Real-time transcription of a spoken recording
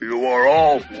You are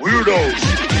all weirdos.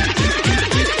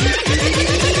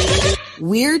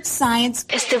 Weird science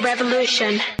is the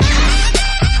revolution.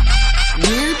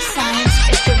 Weird science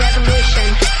is the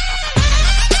revolution.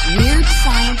 Weird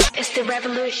science is the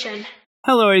revolution.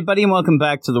 Hello, everybody, and welcome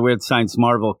back to the Weird Science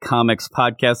Marvel Comics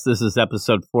podcast. This is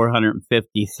episode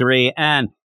 453, and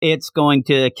it's going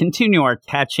to continue our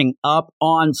catching up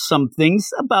on some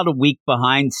things, about a week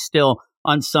behind still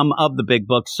on some of the big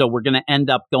books. So we're going to end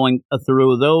up going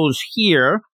through those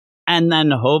here, and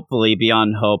then hopefully,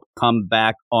 beyond hope, come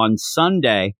back on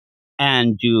Sunday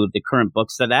and do the current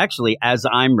books that actually, as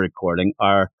I'm recording,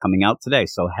 are coming out today.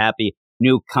 So happy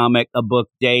new comic book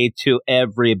day to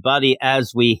everybody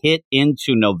as we hit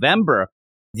into November,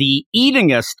 the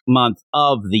eatingest month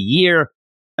of the year,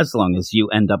 as long as you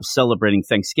end up celebrating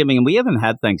Thanksgiving. And we haven't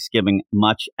had Thanksgiving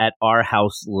much at our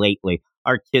house lately.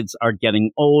 Our kids are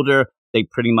getting older. They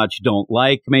pretty much don't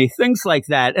like me, things like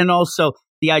that. And also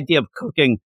the idea of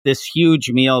cooking this huge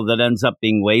meal that ends up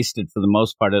being wasted for the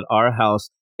most part at our house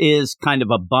is kind of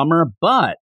a bummer,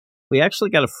 but we actually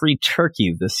got a free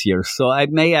turkey this year, so I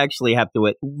may actually have to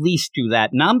at least do that.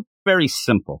 And I'm very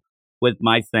simple with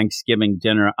my Thanksgiving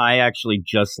dinner. I actually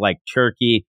just like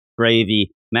turkey,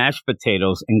 gravy, mashed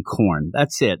potatoes, and corn.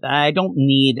 That's it. I don't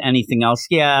need anything else.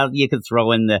 Yeah, you could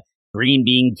throw in the green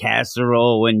bean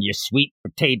casserole and your sweet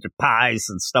potato pies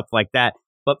and stuff like that.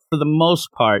 But for the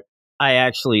most part, I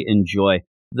actually enjoy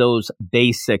those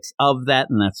basics of that,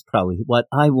 and that's probably what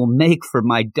I will make for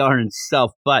my darn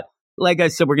self. But like I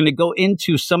said, we're going to go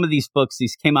into some of these books.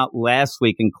 These came out last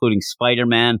week, including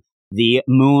Spider-Man, the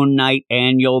Moon Knight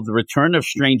Annual, The Return of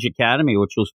Strange Academy,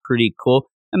 which was pretty cool,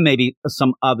 and maybe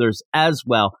some others as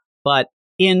well. But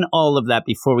in all of that,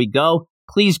 before we go,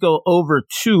 please go over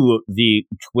to the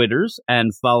Twitters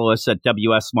and follow us at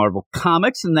WS Marvel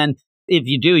Comics. And then if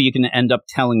you do, you can end up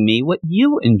telling me what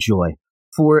you enjoy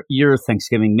for your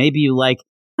Thanksgiving. Maybe you like,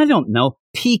 I don't know,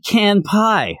 pecan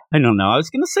pie. I don't know. I was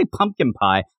going to say pumpkin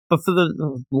pie, but for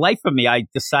the life of me, I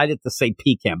decided to say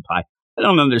pecan pie. I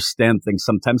don't understand things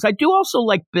sometimes. I do also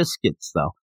like biscuits,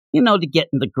 though, you know, to get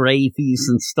in the gravies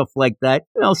and stuff like that.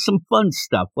 You know, some fun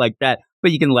stuff like that.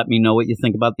 But you can let me know what you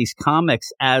think about these comics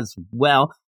as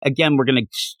well. Again, we're going to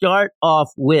start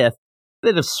off with a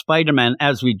bit of Spider-Man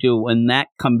as we do when that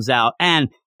comes out. And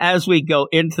as we go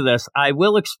into this, I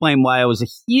will explain why I was a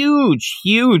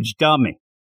huge dummy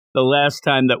the last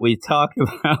time that we talked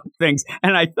about things.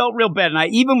 And I felt real bad. And I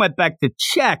even went back to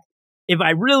check if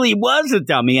I really was a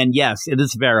dummy. And yes, it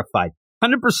is verified.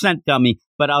 100% dummy,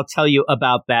 but I'll tell you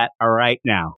about that right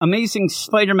now. Amazing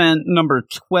Spider-Man number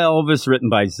 12 is written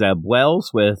by Zeb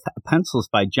Wells with pencils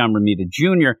by John Romita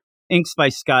Jr., inks by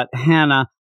Scott Hanna,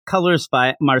 colors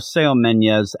by Marcelo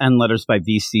Menez, and letters by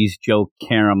VC's Joe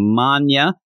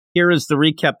Caramagna. Here is the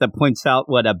recap that points out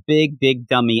what a big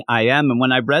dummy I am. And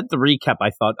when I read the recap,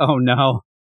 I thought, oh no,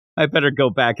 I better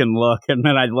go back and look. And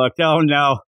then I looked, oh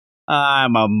no,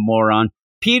 I'm a moron.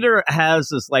 Peter has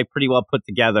his life pretty well put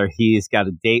together. He's got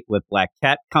a date with Black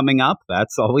Cat coming up.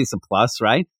 That's always a plus,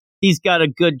 right? He's got a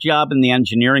good job in the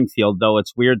engineering field, though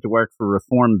it's weird to work for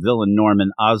reformed villain Norman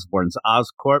Osborn's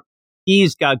Oscorp.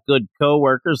 He's got good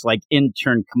co-workers like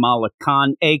intern Kamala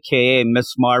Khan, a.k.a.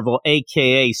 Miss Marvel,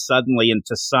 a.k.a. suddenly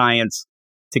into science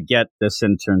to get this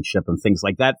internship and things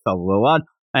like that. Felt a little odd.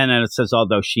 And then it says,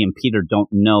 although she and Peter don't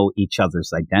know each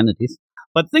other's identities.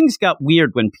 But things got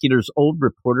weird when Peter's old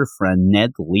reporter friend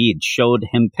Ned Leeds showed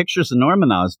him pictures of Norman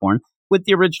Osborn with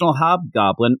the original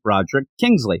Hobgoblin, Roderick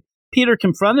Kingsley. Peter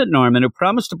confronted Norman, who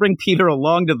promised to bring Peter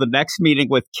along to the next meeting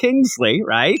with Kingsley,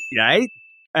 right?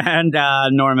 And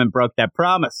Norman broke that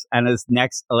promise, and his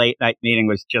next late-night meeting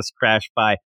was just crashed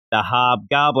by the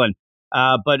Hobgoblin.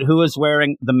 But who was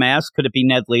wearing the mask? Could it be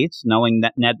Ned Leeds, knowing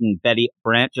that Ned and Betty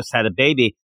Brant just had a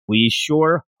baby? We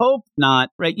sure hope not,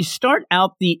 right? You start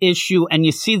out the issue and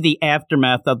you see the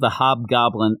aftermath of the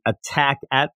Hobgoblin attack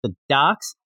at the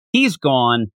docks. He's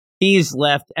gone. He's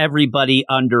left everybody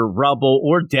under rubble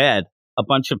or dead. A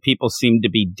bunch of people seem to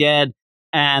be dead,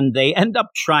 and they end up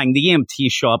trying, the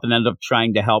EMTs show up and end up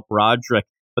trying to help Roderick,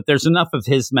 but there's enough of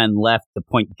his men left to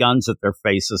point guns at their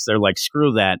faces. They're like,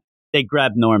 screw that. They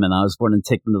grab Norman Osborn and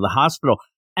take him to the hospital,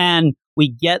 and we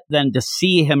get then to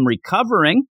see him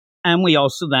recovering. And we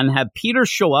also then have Peter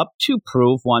show up to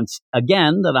prove once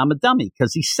again that I'm a dummy,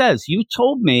 because he says, you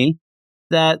told me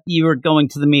that you were going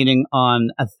to the meeting on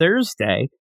a Thursday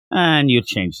and you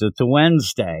changed it to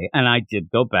Wednesday. And I did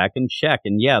go back and check.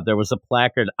 And yeah, there was a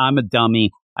placard. I'm a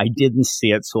dummy. I didn't see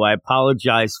it. So I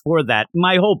apologize for that.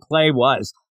 My whole play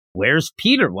was, where's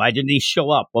Peter? Why didn't he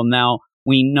show up? Well, now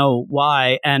we know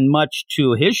why. And much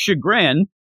to his chagrin,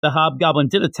 the Hobgoblin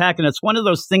did attack. And it's one of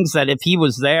those things that if he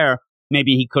was there,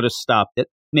 maybe he could have stopped it.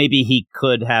 Maybe he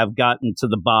could have gotten to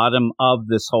the bottom of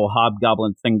this whole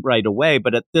hobgoblin thing right away.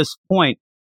 But at this point,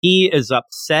 he is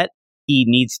upset. He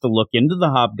needs to look into the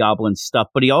hobgoblin stuff,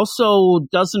 but he also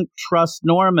doesn't trust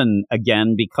Norman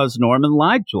again because Norman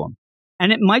lied to him.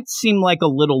 And it might seem like a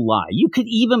little lie. You could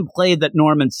even play that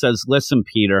Norman says, listen,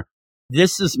 Peter,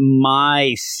 this is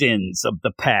my sins of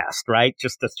the past, right?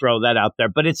 Just to throw that out there.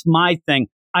 But it's my thing.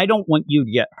 I don't want you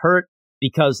to get hurt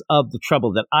because of the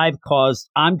trouble that I've caused.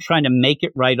 I'm trying to make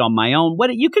it right on my own.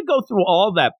 You could go through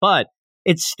all that, but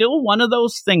it's still one of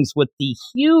those things with the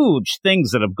huge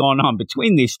things that have gone on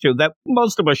between these two that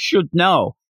most of us should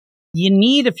know. You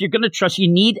need, if you're going to trust,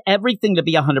 you need everything to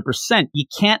be 100%. You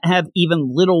can't have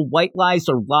even little white lies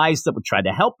or lies that would try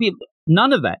to help you.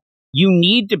 None of that. You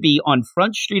need to be on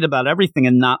Front Street about everything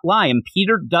and not lie. And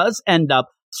Peter does end up,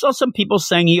 saw some people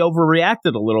saying he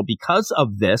overreacted a little because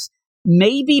of this.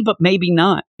 Maybe, but maybe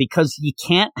not, because you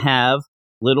can't have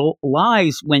little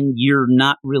lies when you're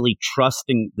not really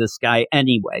trusting this guy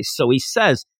anyway. So he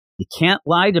says, you can't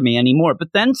lie to me anymore, but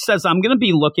then says, I'm going to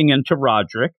be looking into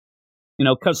Roderick,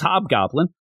 because Hobgoblin,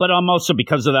 but I'm also,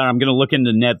 because of that, I'm going to look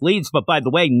into Ned Leeds. But by the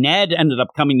way, Ned ended up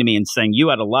coming to me and saying, you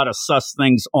had a lot of sus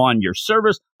things on your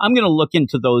servers. I'm going to look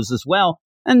into those as well.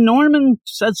 And Norman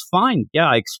says, fine. Yeah,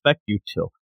 I expect you to.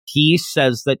 He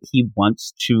says that he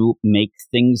wants to make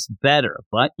things better,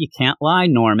 but you can't lie,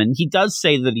 Norman. He does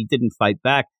say that he didn't fight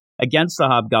back against the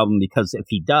Hobgoblin because if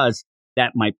he does,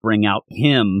 that might bring out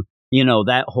him,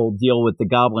 that whole deal with the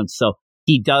goblins. So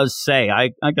he does say,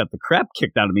 I got the crap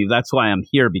kicked out of me. That's why I'm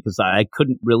here, because I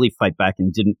couldn't really fight back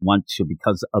and didn't want to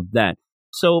because of that.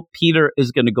 So Peter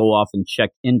is going to go off and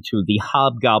check into the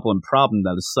Hobgoblin problem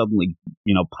that has suddenly,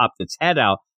 popped its head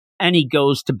out. And he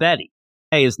goes to Betty.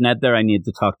 Hey, is Ned there? I need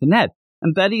to talk to Ned.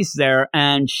 And Betty's there,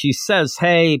 and she says,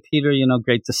 hey, Peter,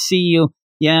 great to see you.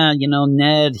 Yeah,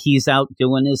 Ned, he's out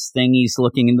doing his thing. He's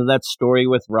looking into that story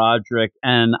with Roderick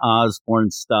and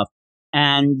Osborne stuff.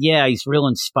 And yeah, he's real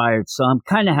inspired, so I'm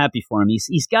kind of happy for him.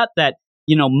 He's got that,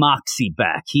 moxie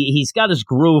back. He's got his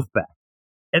groove back.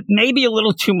 It may be a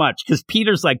little too much, because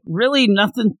Peter's like, really,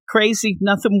 nothing crazy,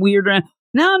 nothing weird.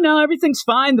 No, everything's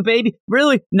fine. The baby,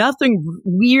 really, nothing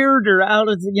weird or out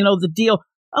of, the deal.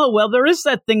 Oh, well, there is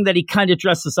that thing that he kind of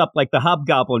dresses up like the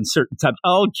Hobgoblin certain times.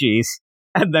 Oh, geez.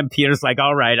 And then Peter's like,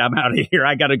 all right, I'm out of here.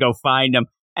 I got to go find him.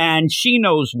 And she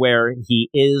knows where he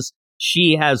is.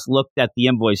 She has looked at the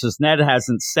invoices. Ned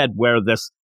hasn't said where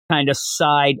this kind of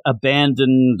side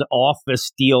abandoned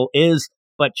office deal is,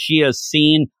 but she has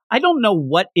seen, I don't know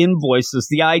what invoices,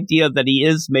 the idea that he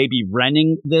is maybe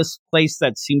renting this place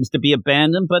that seems to be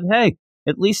abandoned, but hey,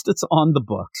 at least it's on the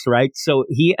books, right? So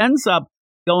he ends up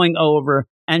going over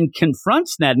and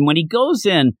confronts Ned. And when he goes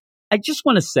in, I just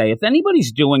want to say, if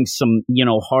anybody's doing some,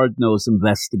 hard-nosed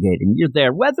investigating, you're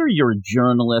there, whether you're a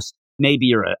journalist, maybe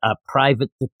you're a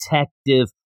private detective,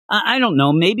 I don't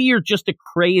know, maybe you're just a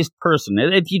crazed person.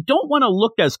 If you don't want to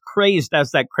look as crazed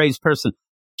as that crazed person,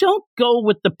 don't go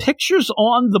with the pictures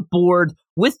on the board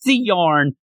with the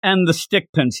yarn and the stick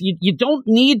pins. You don't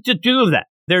need to do that.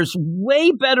 There's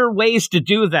way better ways to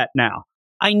do that now.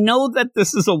 I know that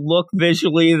this is a look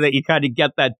visually that you kind of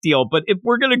get that deal, but if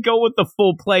we're going to go with the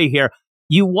full play here,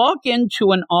 you walk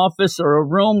into an office or a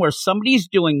room where somebody's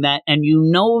doing that and you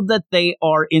know that they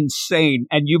are insane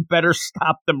and you better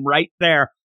stop them right there.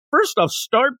 First off,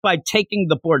 start by taking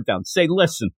the board down. Say,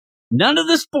 listen, none of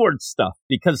this board stuff,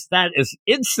 because that is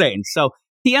insane. So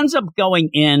he ends up going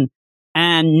in,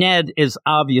 and Ned is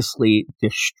obviously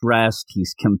distressed.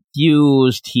 He's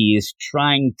confused. He is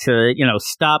trying to,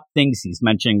 stop things. He's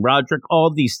mentioning Roderick,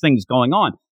 all these things going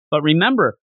on. But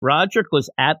remember, Roderick was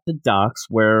at the docks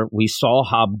where we saw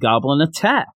Hobgoblin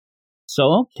attack.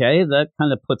 So, okay, that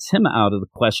kind of puts him out of the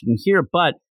question here.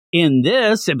 But in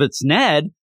this, if it's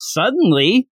Ned,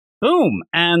 suddenly, boom,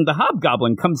 and the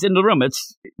Hobgoblin comes in the room.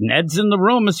 Ned's in the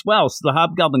room as well. So the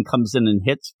Hobgoblin comes in and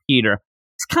hits Peter.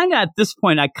 It's kind of at this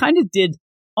point, I kind of did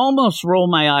almost roll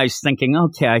my eyes thinking,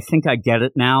 okay, I think I get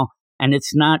it now. And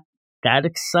it's not that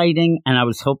exciting. And I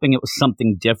was hoping it was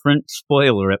something different.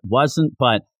 Spoiler, it wasn't.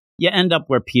 But you end up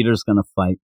where Peter's going to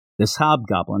fight this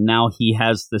Hobgoblin. Now he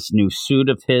has this new suit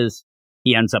of his.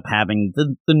 He ends up having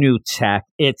the new tech.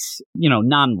 It's,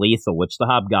 non-lethal, which the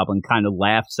Hobgoblin kind of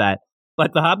laughs at.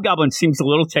 But the Hobgoblin seems a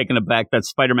little taken aback that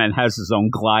Spider-Man has his own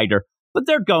glider. But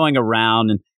they're going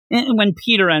around, and when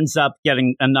Peter ends up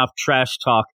getting enough trash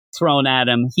talk thrown at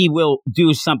him, he will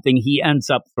do something. He ends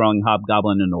up throwing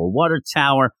Hobgoblin into a water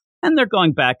tower, and they're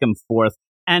going back and forth.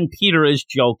 And Peter is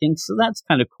joking, so that's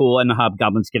kind of cool. And the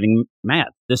Hobgoblin's getting mad.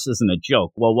 This isn't a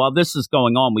joke. Well, while this is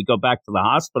going on, we go back to the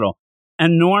hospital,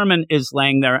 and Norman is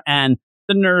laying there, and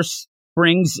the nurse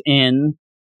brings in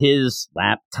his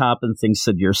laptop and things.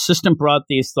 Said, your assistant brought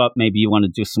these, thought maybe you want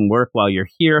to do some work while you're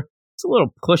here. It's a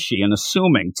little pushy and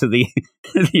assuming to the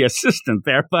the assistant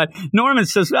there. But Norman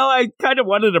says, well, I kind of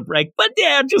wanted a break, but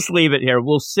yeah, just leave it here.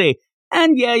 We'll see.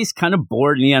 And yeah, he's kind of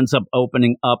bored, and he ends up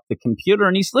opening up the computer,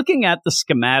 and he's looking at the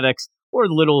schematics or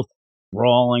little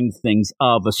drawing things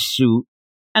of a suit.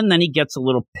 And then he gets a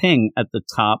little ping at the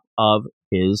top of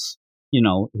his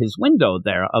window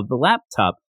there of the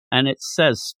laptop. And it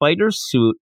says Spider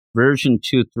Suit version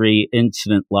 2.3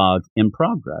 incident log in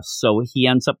progress. So he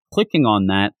ends up clicking on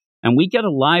that, and we get a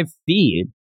live feed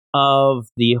of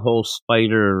the whole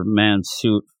Spider-Man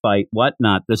suit fight,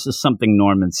 whatnot. This is something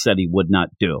Norman said he would not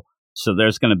do. So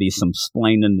there's going to be some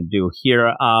splaining to do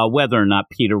here. Whether or not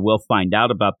Peter will find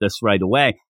out about this right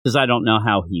away, because I don't know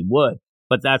how he would.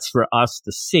 But that's for us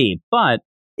to see. But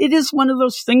it is one of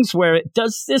those things where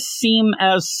does this seem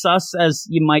as sus as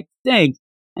you might think?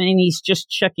 And he's just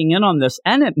checking in on this,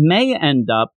 and it may end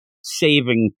up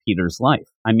saving Peter's life.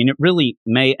 I mean, it really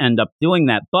may end up doing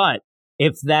that. But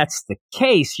if that's the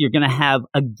case, you're going to have,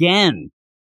 again,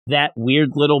 that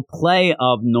weird little play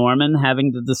of Norman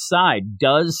having to decide,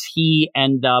 does he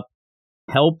end up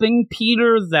helping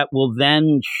Peter that will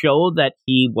then show that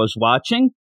he was watching?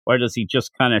 Or does he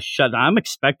just kind of I'm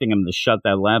expecting him to shut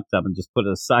that laptop and just put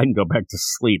it aside and go back to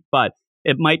sleep. But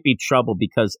it might be trouble,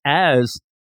 because as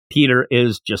Peter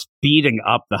is just beating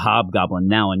up the Hobgoblin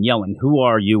now and yelling, who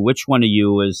are you? Which one of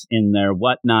you is in there?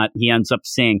 Whatnot. He ends up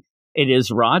saying, it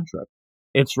is Roderick.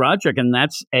 It's Roderick, and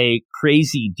that's a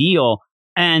crazy deal.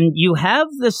 And you have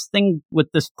this thing with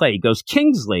this play. He goes,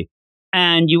 Kingsley.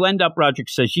 And you end up, Roderick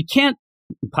says, you can't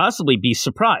possibly be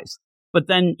surprised. But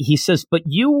then he says, but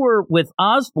you were with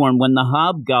Osborn when the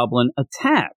Hobgoblin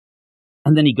attacked.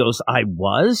 And then he goes, I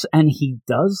was. And he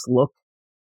does look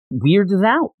weirded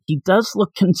out. He does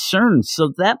look concerned.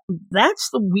 So that's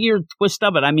the weird twist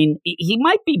of it. I mean, he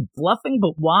might be bluffing,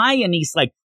 but why? And he's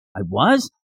like, I was.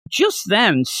 Just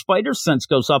then, Spider Sense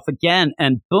goes off again,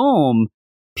 and boom,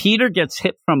 Peter gets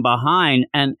hit from behind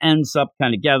and ends up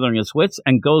kind of gathering his wits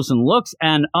and goes and looks,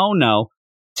 and oh no,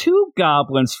 2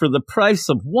 goblins for the price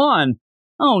of 1.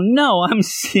 Oh no, I'm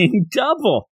seeing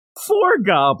double. 4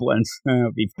 goblins.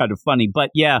 It'd be kind of funny, but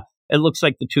yeah, it looks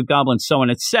like the 2 goblins. So, and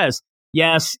it says,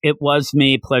 yes, it was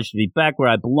me. Pleasure to be back where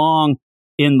I belong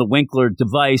in the Winkler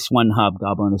device. 1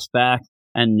 Hobgoblin is back,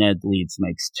 and Ned Leeds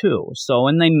makes 2. So,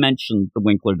 and they mentioned the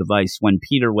Winkler device when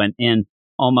Peter went in,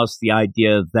 almost the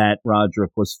idea that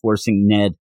Roderick was forcing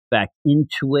Ned back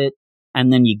into it.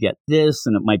 And then you get this,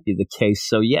 and it might be the case.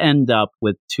 So you end up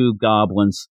with 2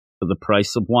 goblins for the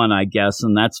price of 1, I guess,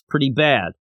 and that's pretty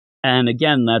bad. And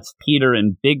again, that's Peter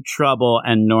in big trouble,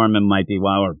 and Norman might be,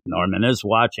 well, Norman is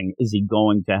watching. Is he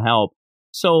going to help?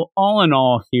 So all in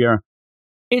all here,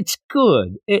 it's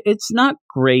good. It's not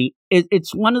great.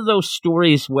 It's one of those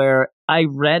stories where I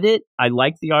read it. I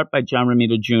like the art by John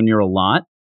Romita Jr. a lot.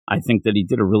 I think that he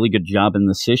did a really good job in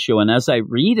this issue. And as I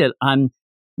read it, I'm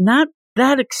not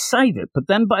that excited. But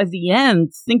then by the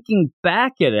end, thinking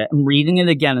back at it and reading it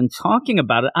again and talking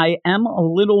about it, I am a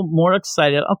little more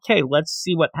excited. Okay, let's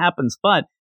see what happens. But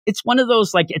it's one of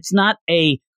those, like, it's not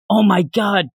a, oh my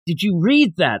God, did you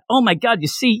read that? Oh my God, you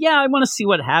see, yeah, I want to see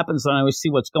what happens and I want to see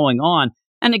what's going on.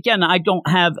 And again, I don't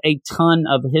have a ton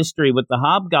of history with the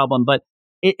Hobgoblin, but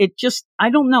it just, I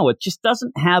don't know, it just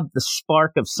doesn't have the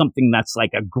spark of something that's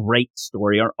like a great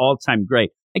story or all-time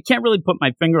great. I can't really put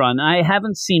my finger on it. I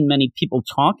haven't seen many people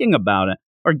talking about it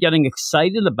or getting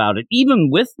excited about it. Even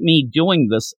with me doing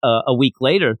this a week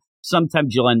later,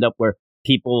 sometimes you'll end up where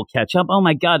people will catch up. Oh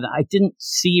my God, I didn't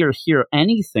see or hear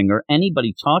anything or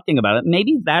anybody talking about it.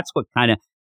 Maybe that's what kind of,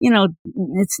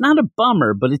 it's not a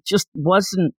bummer, but it just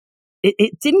wasn't,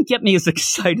 it didn't get me as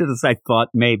excited as I thought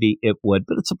maybe it would,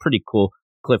 but it's a pretty cool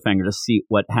cliffhanger to see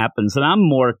what happens. And I'm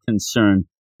more concerned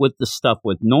with the stuff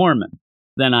with Norman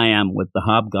than I am with the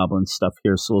Hobgoblin stuff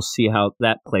here. So we'll see how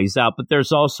that plays out. But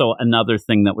there's also another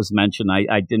thing that was mentioned.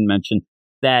 I didn't mention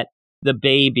that the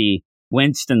baby,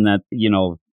 Winston, that,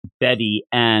 Betty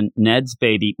and Ned's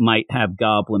baby might have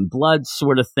goblin blood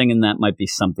sort of thing. And that might be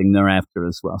something they're after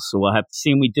as well. So we'll have to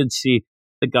see. And we did see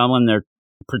the goblin there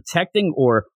protecting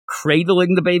or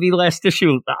cradling the baby last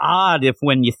issue. Odd if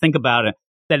when you think about it,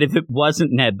 that if it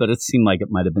wasn't Ned, but it seemed like it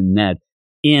might have been Ned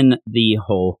in the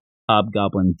whole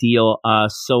Hobgoblin deal.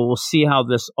 So we'll see how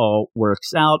this all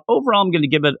works out. Overall, I'm going to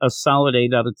give it a solid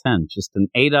 8 out of 10. Just an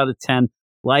 8 out of 10.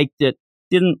 Liked it.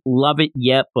 Didn't love it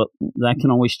yet, but that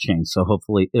can always change. So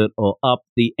hopefully it'll up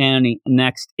the ante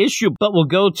next issue. But we'll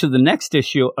go to the next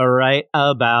issue right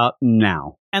about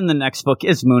now. And the next book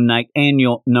is Moon Knight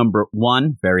Annual number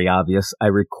 1. Very obvious. I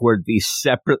record these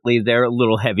separately there. A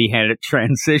little heavy-handed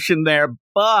transition there.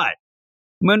 But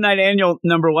Moon Knight Annual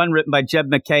number 1, written by Jed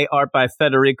MacKay, art by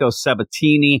Federico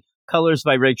Sabatini, colors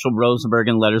by Rachel Rosenberg,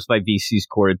 and letters by VC's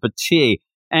Corey Petit.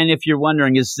 And if you're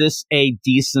wondering, is this a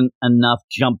decent enough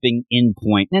jumping in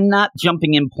point? And not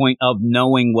jumping in point of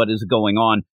knowing what is going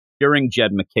on during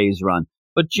Jed MacKay's run,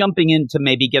 but jumping in to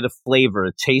maybe get a flavor,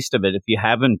 a taste of it if you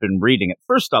haven't been reading it.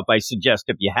 First off, I suggest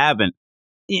if you haven't,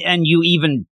 and you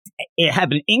even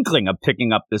have an inkling of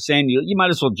picking up this annual, you might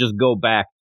as well just go back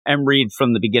and read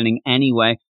from the beginning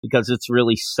anyway, because it's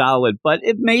really solid. But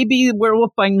it may be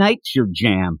Werewolf by Night's your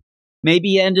jam. Maybe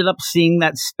you ended up seeing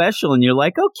that special and you're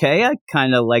like, okay, I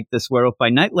kind of like this Werewolf by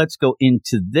Night. Let's go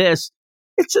into this.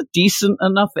 It's a decent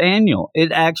enough annual.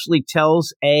 It actually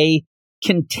tells a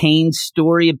contained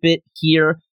story a bit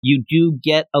here. You do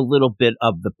get a little bit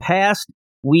of the past,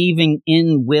 weaving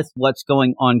in with what's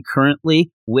going on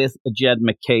currently with Jed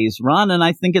MacKay's run. And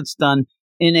I think it's done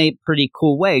in a pretty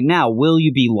cool way. Now, will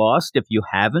you be lost if you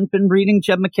haven't been reading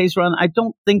Jed MacKay's run? I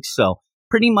don't think so.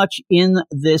 Pretty much in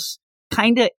this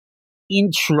kind of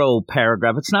intro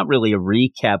paragraph, it's not really a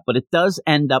recap, but it does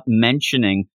end up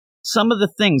mentioning some of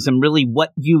the things and really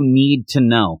what you need to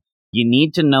know. You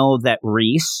need to know that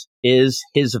Reese is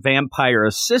his vampire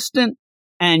assistant,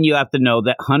 and you have to know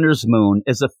that Hunter's Moon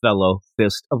is a fellow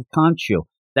Fist of Khonshu.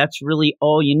 That's really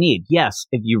all you need. Yes,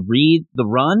 if you read the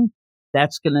run,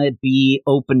 that's going to be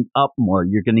opened up more.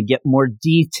 You're going to get more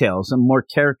details and more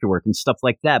character work and stuff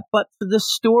like that. But for the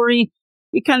story,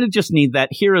 you kind of just need that.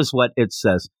 Here is what it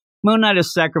says. Moon Knight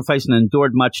has sacrificed and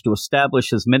endured much to establish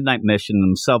his midnight mission and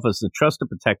himself as the trusted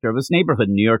protector of his neighborhood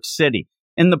in New York City.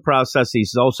 In the process,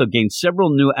 he's also gained several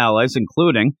new allies,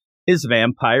 including his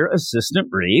vampire assistant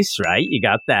Reese, right? You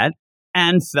got that.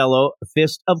 And fellow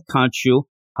Fist of Khonshu,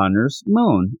 Hunter's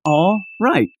Moon. All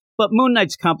right. But Moon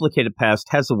Knight's complicated past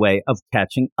has a way of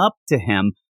catching up to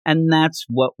him, and that's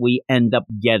what we end up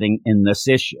getting in this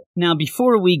issue. Now,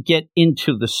 before we get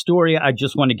into the story, I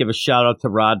just want to give a shout out to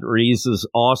Rod Reese's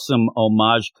awesome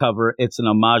homage cover. It's an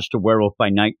homage to Werewolf by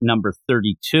Night number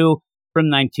 32 from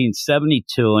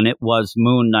 1972, and it was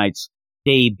Moon Knight's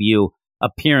debut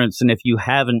appearance. And if you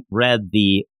haven't read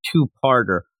the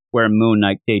two-parter where Moon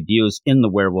Knight debuts in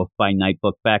the Werewolf by Night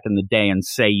book back in the day and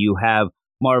say you have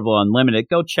Marvel Unlimited,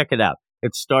 go check it out.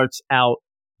 It starts out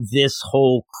this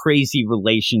whole crazy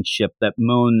relationship that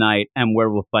Moon Knight and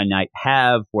Werewolf by Night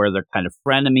have, where they're kind of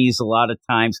frenemies a lot of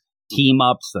times,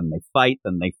 team-ups, then they fight,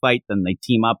 then they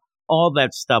team up, all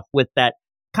that stuff with that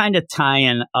kind of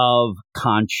tie-in of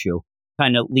Khonshu,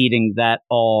 kind of leading that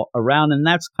all around. And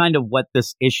that's kind of what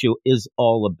this issue is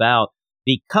all about,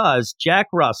 because Jack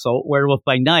Russell, Werewolf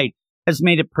by Night, has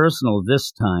made it personal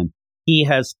this time. He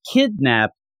has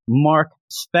kidnapped Mark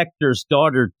Spector's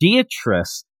daughter,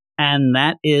 Beatrice, and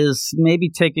that is maybe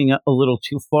taking it a little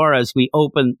too far. As we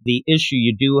open the issue,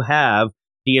 you do have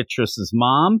Beatrice's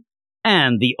mom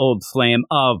and the old flame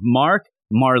of Mark,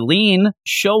 Marlene,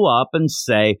 show up and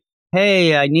say,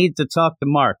 hey, I need to talk to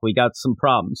Mark. We got some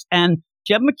problems. And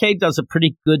Jed MacKay does a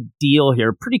pretty good deal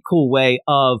here, pretty cool way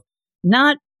of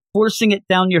not forcing it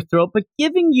down your throat, but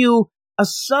giving you a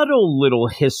subtle little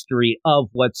history of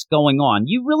what's going on.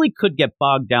 You really could get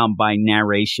bogged down by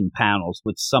narration panels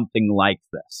with something like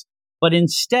this. But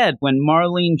instead, when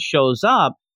Marlene shows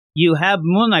up, you have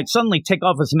Moon Knight suddenly take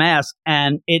off his mask,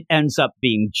 and it ends up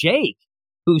being Jake,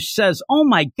 who says, oh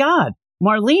my God,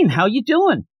 Marlene, how you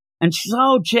doing? And she's,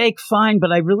 oh, Jake, fine,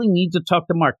 but I really need to talk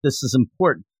to Mark. This is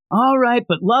important. All right,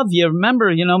 but love you.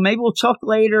 Remember, maybe we'll talk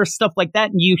later, stuff like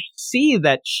that. And you see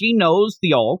that she knows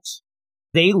the alts.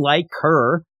 They like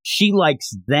her. She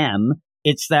likes them.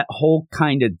 It's that whole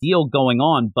kind of deal going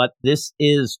on. But this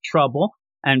is trouble,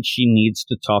 and she needs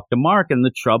to talk to Mark. And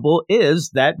the trouble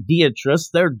is that Beatrice,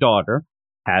 their daughter,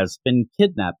 has been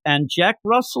kidnapped. And Jack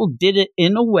Russell did it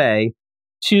in a way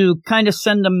to kind of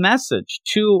send a message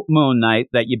to Moon Knight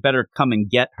that you better come and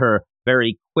get her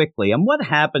very quickly. And what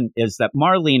happened is that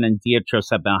Marlene and Beatrice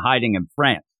have been hiding in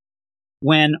France.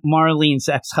 When Marlene's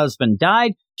ex-husband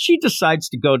died, she decides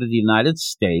to go to the United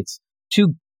States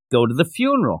to go to the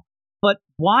funeral. But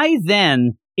why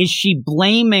then is she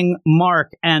blaming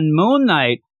Mark and Moon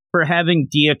Knight for having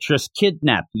Beatrice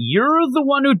kidnapped? You're the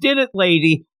one who did it,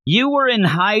 lady. You were in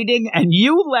hiding and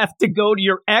you left to go to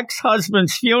your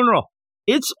ex-husband's funeral.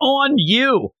 It's on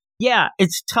you. Yeah,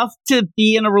 it's tough to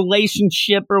be in a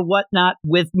relationship or whatnot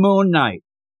with Moon Knight.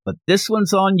 But this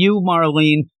one's on you,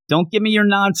 Marlene. Don't give me your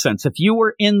nonsense. If you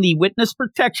were in the witness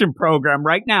protection program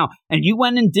right now and you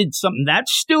went and did something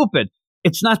that's stupid,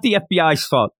 it's not the FBI's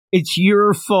fault. It's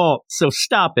your fault. So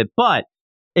stop it. But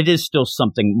it is still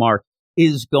something Mark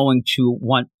is going to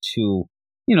want to,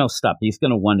 stop. He's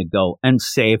going to want to go and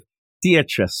save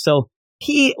Beatrice. So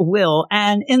he will.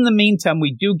 And in the meantime,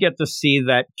 we do get to see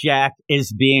that Jack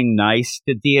is being nice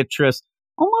to Beatrice.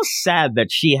 Almost sad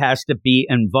that she has to be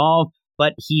involved.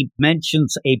 But he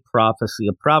mentions a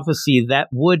prophecy that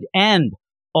would end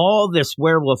all this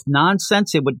werewolf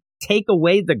nonsense. It would take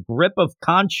away the grip of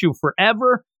Khonshu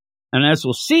forever. And as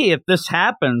we'll see, if this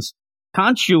happens,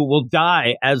 Khonshu will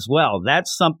die as well.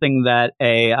 That's something that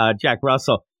Jack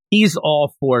Russell, he's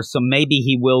all for. So maybe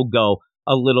he will go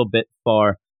a little bit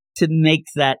far to make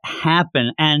that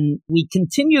happen. And we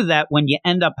continue that when you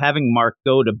end up having Mark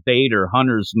go to Bader,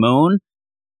 Hunter's Moon,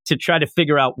 to try to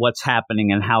figure out what's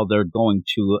happening and how they're going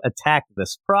to attack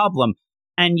this problem.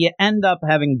 And you end up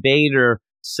having Bader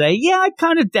say, yeah, I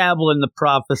kind of dabble in the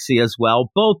prophecy as well.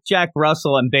 Both Jack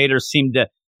Russell and Bader seem to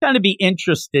kind of be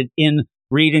interested in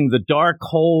reading the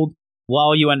Darkhold,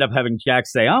 while you end up having Jack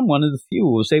say, I'm one of the few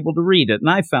who was able to read it, and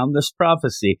I found this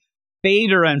prophecy.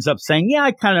 Bader ends up saying, yeah,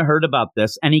 I kind of heard about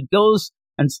this. And he goes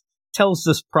and tells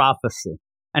this prophecy.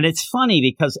 And it's funny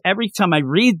because every time I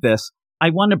read this, I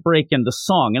want to break into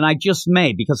song, and I just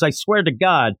may, because I swear to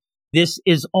God, this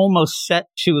is almost set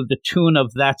to the tune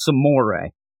of That's Amore,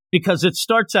 because it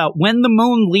starts out, when the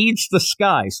moon leads the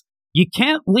skies. You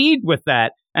can't lead with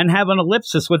that and have an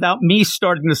ellipsis without me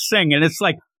starting to sing. And it's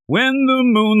like, when the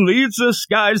moon leads the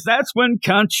skies, that's when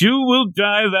Khonshu will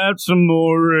die, that's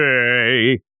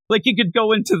amore. Like, you could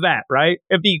go into that, right?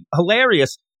 It'd be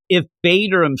hilarious if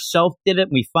Bader himself did it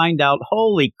and we find out,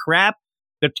 holy crap,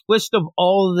 the twist of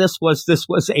all of this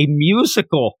was a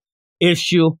musical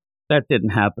issue. That didn't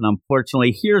happen,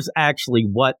 unfortunately. Here's actually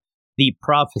what the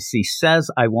prophecy says.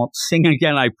 I won't sing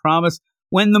again, I promise.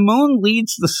 When the moon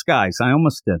leads the skies, I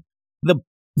almost did.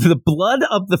 The blood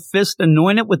of the fist,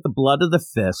 anoint it with the blood of the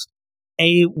fist,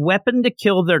 a weapon to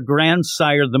kill their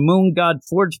grandsire, the moon god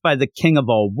forged by the king of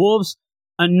all wolves,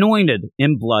 anointed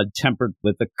in blood tempered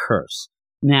with a curse.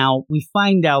 Now, we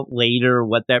find out later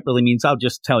what that really means. I'll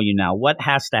just tell you now what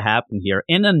has to happen here.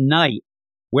 In a night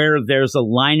where there's a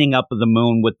lining up of the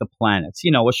moon with the planets,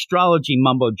 astrology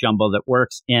mumbo jumbo that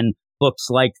works in books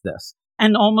like this,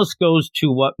 and almost goes to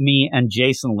what me and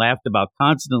Jason laughed about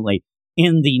constantly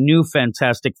in the new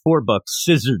Fantastic Four book,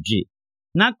 Syzygy.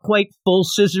 Not quite full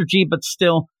Syzygy, but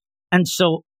still. And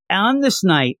so on this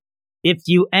night, if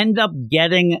you end up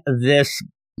getting this,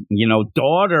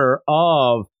 daughter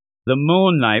of the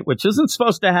Moon Knight, which isn't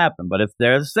supposed to happen, but if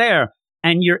there's there,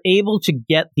 and you're able to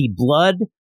get the blood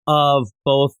of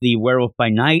both the Werewolf by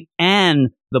Night and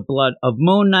the blood of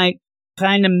Moon Knight,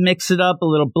 kind of mix it up, a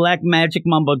little black magic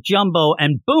mumbo jumbo,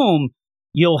 and boom,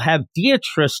 you'll have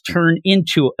Beatrice turn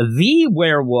into the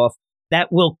werewolf that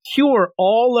will cure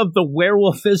all of the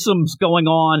werewolfisms going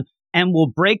on and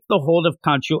will break the hold of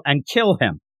Khonshu and kill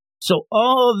him. So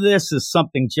all of this is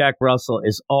something Jack Russell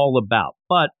is all about.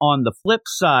 But on the flip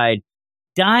side,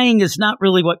 dying is not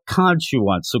really what Khonshu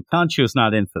wants. So Khonshu is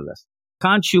not in for this.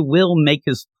 Khonshu will make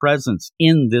his presence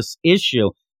in this issue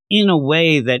in a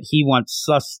way that he wants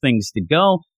sus things to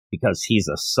go, because he's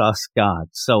a sus god.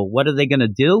 So what are they going to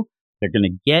do? They're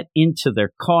going to get into their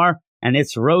car, and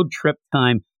it's road trip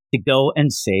time to go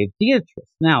and save Beatrice.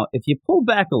 Now, if you pull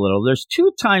back a little, there's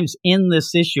 2 times in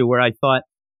this issue where I thought,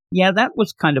 yeah, that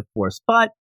was kind of forced. But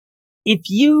if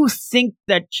you think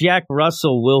that Jack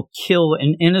Russell will kill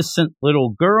an innocent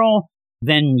little girl,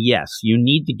 then yes, you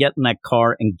need to get in that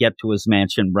car and get to his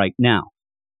mansion right now.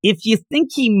 If you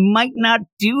think he might not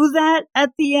do that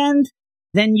at the end,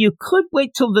 then you could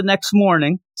wait till the next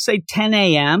morning, say 10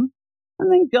 a.m.,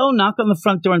 and then go knock on the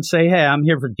front door and say, hey, I'm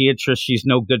here for Beatrice. She's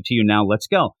no good to you now. Let's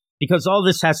go. Because all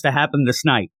this has to happen this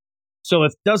night. So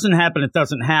if it doesn't happen, it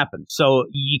doesn't happen. So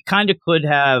you kind of could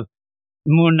have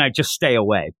Moon Knight just stay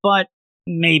away. But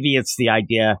maybe it's the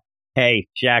idea, hey,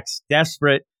 Jack's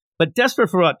desperate. But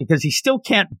desperate for what? Because he still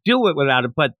can't do it without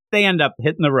it. But they end up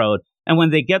hitting the road. And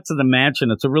when they get to the mansion,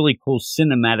 it's a really cool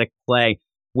cinematic play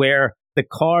where the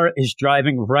car is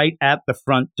driving right at the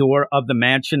front door of the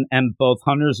mansion, and both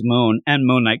Hunter's Moon and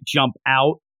Moon Knight jump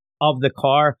out of the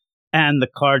car, and the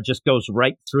car just goes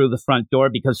right through the front door,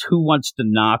 because who wants to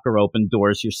knock or open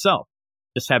doors yourself?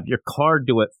 Just have your car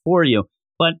do it for you.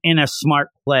 But in a smart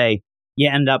play, you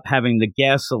end up having the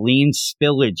gasoline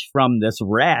spillage from this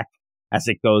wreck as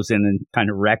it goes in and kind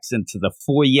of wrecks into the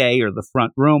foyer or the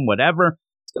front room, whatever.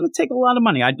 It's going to take a lot of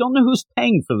money. I don't know who's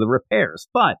paying for the repairs,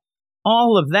 but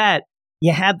all of that,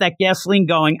 you have that gasoline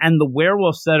going, and the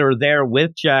werewolves that are there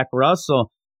with Jack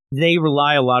Russell, they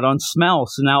rely a lot on smell.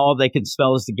 So now all they can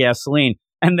smell is the gasoline.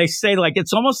 And they say, like,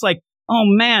 it's almost like, oh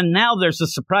man, now there's a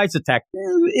surprise attack.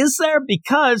 Is there?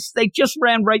 Because they just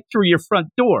ran right through your front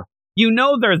door. You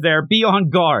know they're there. Be on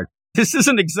guard. This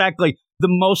isn't exactly the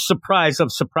most surprise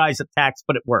of surprise attacks,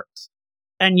 but it works.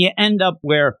 And you end up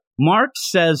where Mark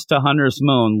says to Hunter's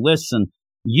Moon, listen,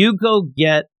 you go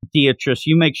get Beatrice.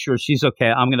 You make sure she's okay.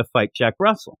 I'm going to fight Jack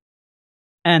Russell.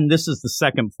 And this is the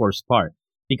second forced part,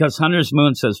 because Hunter's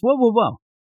Moon says, whoa.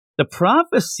 The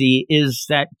prophecy is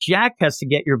that Jack has to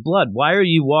get your blood. Why are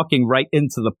you walking right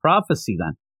into the prophecy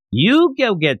then? You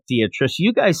go get Beatrice.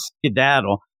 You guys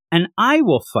skedaddle, and I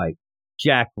will fight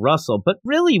Jack Russell. But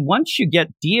really, once you get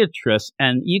Beatrice,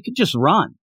 and you can just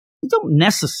run. You don't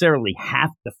necessarily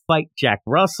have to fight Jack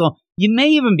Russell. You may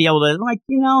even be able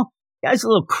to, guy's a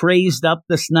little crazed up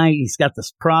this night. He's got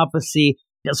this prophecy.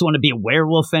 He doesn't want to be a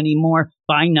werewolf anymore,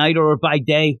 by night or by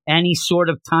day, any sort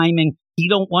of timing. He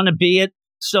don't want to be it.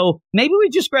 So maybe we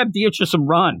just grab Beatrice and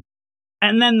run.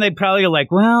 And then they probably are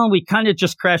like, well, we kind of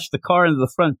just crashed the car into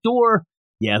the front door.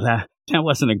 Yeah, that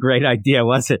wasn't a great idea,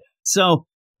 was it? So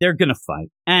they're going to fight.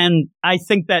 And I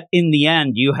think that in the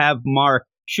end, you have Mark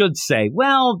should say,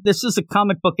 well, this is a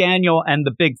comic book annual, and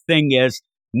the big thing is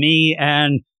me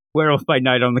and Werewolf by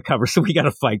Night on the cover, so we got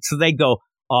to fight. So they go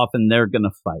off and they're going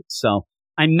to fight. So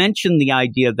I mentioned the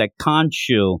idea that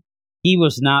Khonshu, he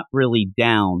was not really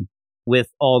down with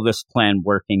all this plan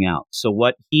working out. So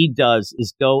what he does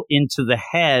is go into the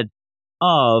head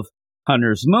of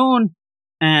Hunter's Moon,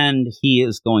 and he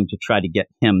is going to try to get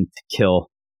him to kill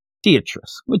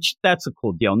Beatrice, which that's a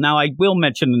cool deal. Now, I will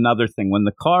mention another thing. When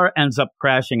the car ends up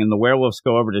crashing and the werewolves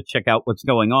go over to check out what's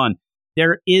going on,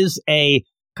 there is a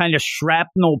kind of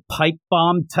shrapnel pipe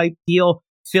bomb type deal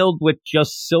filled with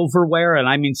just silverware, and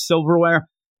I mean silverware,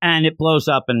 and it blows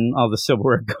up and all the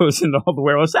silverware goes into all the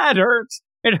werewolves. That hurts.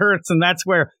 It hurts, and that's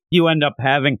where you end up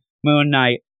having Moon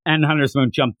Knight and Hunter's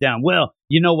Moon jump down. Well,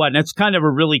 you know what? And it's kind of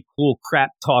a really cool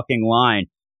crap-talking line.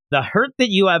 The hurt that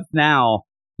you have now,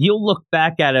 you'll look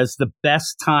back at as the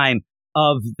best time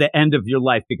of the end of your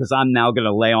life, because I'm now going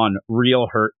to lay on real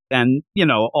hurt and,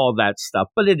 all that stuff.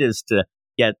 But it is to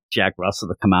get Jack Russell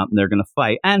to come out, and they're going to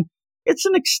fight. And it's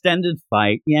an extended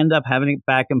fight. You end up having it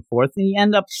back and forth, and you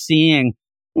end up seeing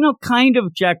kind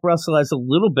of Jack Russell as a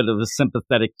little bit of a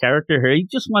sympathetic character here. He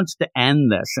just wants to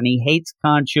end this, and he hates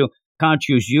Khonshu.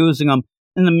 Khonshu's using him.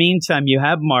 In the meantime, you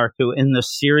have Mark, who in the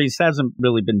series hasn't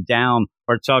really been down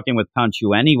or talking with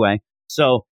Khonshu anyway.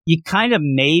 So you kind of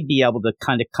may be able to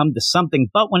kind of come to something.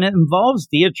 But when it involves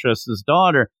Beatrice, his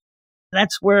daughter,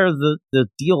 that's where the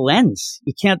deal ends.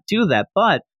 You can't do that.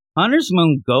 But Hunter's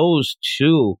Moon goes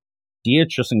to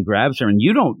Beatrice and grabs her, and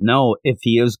you don't know if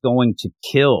he is going to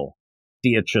kill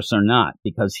Beatrice or not,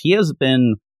 because he has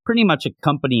been pretty much a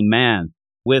company man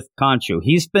with Khonshu.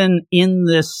 He's been in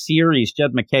this series.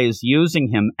 Jed MacKay is using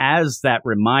him as that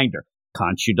reminder.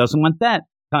 Khonshu doesn't want that.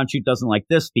 Khonshu doesn't like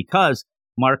this, because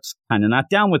Mark's kind of not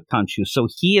down with Khonshu. So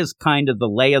he is kind of the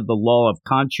lay of the law of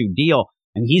Khonshu deal,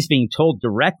 and he's being told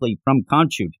directly from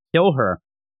Khonshu to kill her.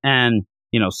 And,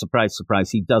 surprise,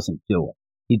 surprise, he doesn't do it.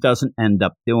 He doesn't end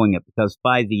up doing it, because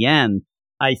by the end,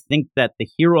 I think that the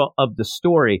hero of the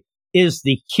story is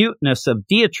the cuteness of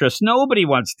Beatrice. Nobody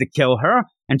wants to kill her,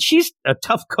 and she's a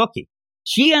tough cookie.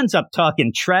 She ends up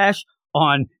talking trash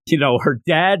on, her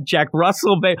dad, Jack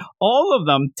Russell, all of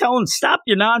them, telling stop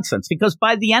your nonsense, because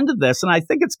by the end of this, and I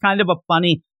think it's kind of a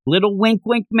funny little wink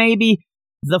maybe,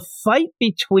 the fight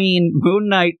between Moon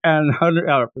Knight and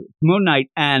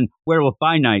Werewolf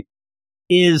by Night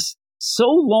is so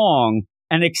long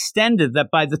and extended that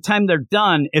by the time they're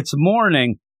done, it's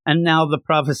morning. And now the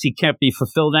prophecy can't be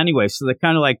fulfilled anyway. So they're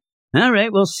kind of like, all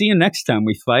right, we'll see you next time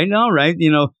we fight. All right,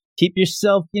 keep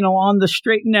yourself, on the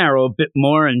straight and narrow a bit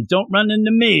more, and don't run into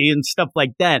me and stuff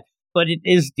like that. But it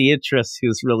is Beatrice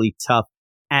who's really tough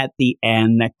at the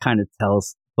end. That kind of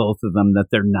tells both of them that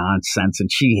they're nonsense, and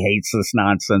she hates this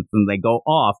nonsense, and they go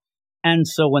off. And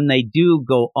so when they do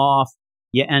go off,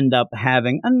 you end up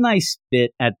having a nice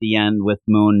bit at the end with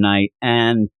Moon Knight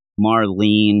and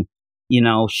Marlene.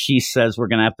 She says, we're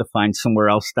going to have to find somewhere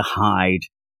else to hide.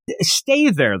 Stay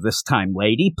there this time,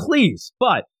 lady, please.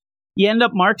 But you end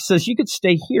up, Mark says, you could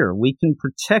stay here. We can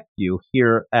protect you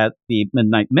here at the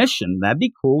Midnight Mission. That'd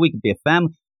be cool. We could be a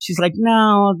family. She's like,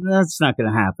 no, that's not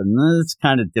going to happen. It's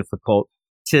kind of difficult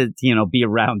to, be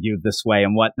around you this way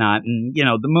and whatnot. And,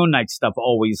 the Moon Knight stuff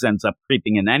always ends up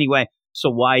creeping in anyway. So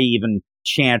why even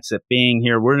chance it being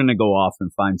here? We're going to go off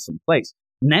and find some place.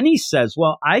 And then he says,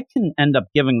 well, I can end up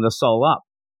giving this all up.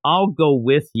 I'll go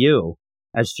with you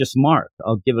as just Mark.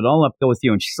 I'll give it all up, go with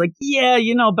you. And she's like, yeah,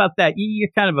 about that. You're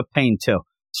kind of a pain too.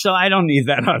 So I don't need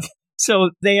that.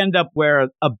 So they end up where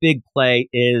a big play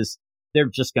is they're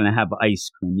just going to have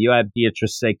ice cream. You have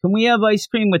Beatrice say, can we have ice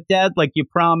cream with Dad like you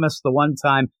promised the one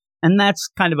time? And that's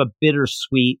kind of a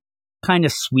bittersweet, kind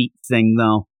of sweet thing,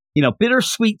 though.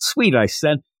 Bittersweet, sweet, I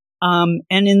said. And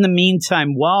in the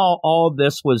meantime, while all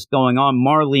this was going on,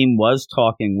 Marlene was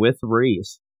talking with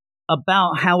Rhys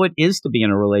about how it is to be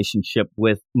in a relationship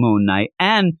with Moon Knight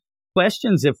and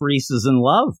questions if Rhys is in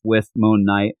love with Moon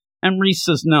Knight. And Rhys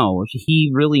says, no,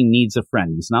 he really needs a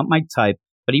friend. He's not my type,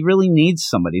 but he really needs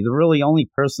somebody. The really only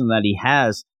person that he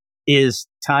has is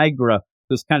Tigra,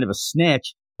 who's kind of a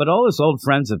snitch, but all his old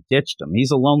friends have ditched him.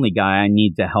 He's a lonely guy. I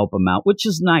need to help him out, which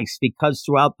is nice because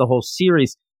throughout the whole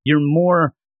series, you're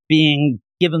more being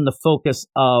given the focus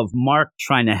of Mark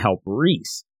trying to help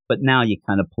Rhys. But now you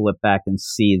kind of pull it back and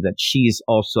see that she's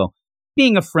also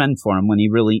being a friend for him when he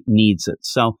really needs it.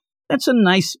 So that's a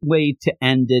nice way to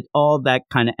end it. All that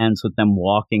kind of ends with them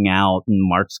walking out, and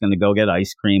Mark's going to go get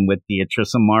ice cream with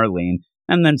Beatrice and Marlene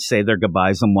and then say their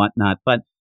goodbyes and whatnot. But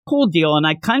cool deal. And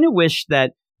I kind of wish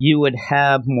that you would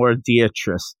have more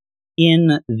Beatrice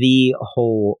in the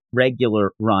whole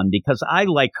regular run because I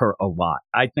like her a lot.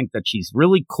 I think that she's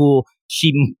really cool.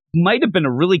 She might have been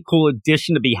a really cool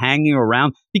addition to be hanging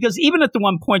around because even at the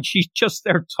one point, she's just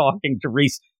there talking to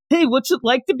Rhys. Hey, what's it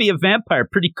like to be a vampire?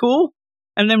 Pretty cool?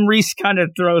 And then Rhys kind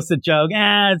of throws the joke.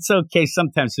 It's okay.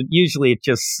 Sometimes, usually it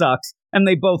just sucks. And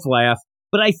they both laugh.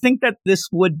 But I think that this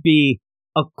would be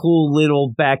a cool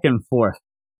little back and forth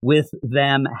with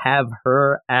them, have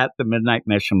her at the Midnight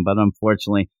Mission. But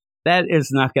unfortunately, that is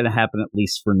not going to happen, at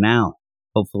least for now.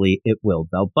 Hopefully it will,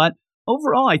 though. But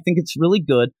overall, I think it's really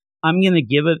good. I'm going to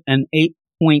give it an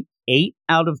 8.8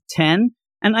 out of 10.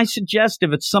 And I suggest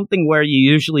if it's something where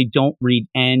you usually don't read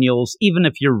annuals, even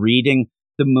if you're reading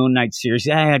the Moon Knight series,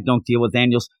 don't deal with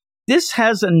annuals. This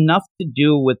has enough to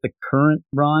do with the current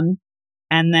run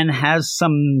and then has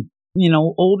some,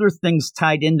 older things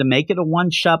tied in to make it a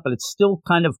one-shot, but it's still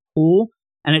kind of cool.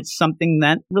 And it's something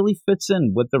that really fits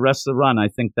in with the rest of the run. I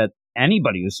think that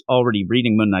anybody who's already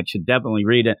reading Moon Knight should definitely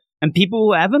read it. And people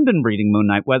who haven't been reading Moon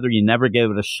Knight, whether you never gave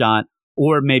it a shot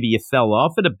or maybe you fell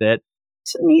off it a bit,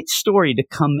 it's a neat story to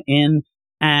come in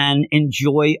and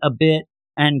enjoy a bit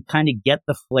and kind of get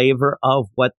the flavor of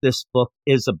what this book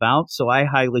is about. So I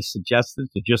highly suggest it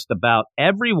to just about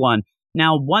everyone.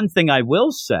 Now, one thing I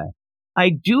will say, I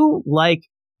do like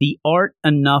the art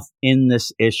enough in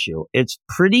this issue. It's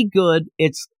pretty good.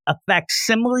 It's a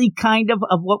facsimile kind of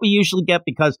what we usually get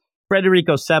because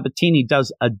Federico Sabatini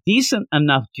does a decent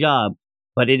enough job,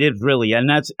 but it is really,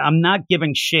 and I'm not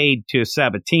giving shade to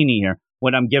Sabatini here.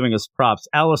 What I'm giving is props.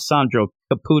 Alessandro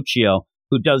Capuccio,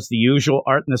 who does the usual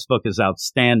art in this book, is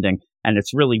outstanding. And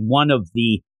it's really one of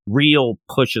the real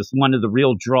pushes, one of the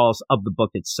real draws of the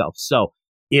book itself. So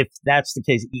if that's the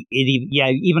case, you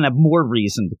even have more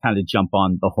reason to kind of jump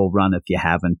on the whole run if you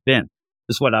haven't been.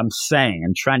 Is what I'm saying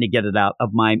and trying to get it out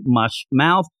of my mush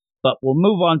mouth. But we'll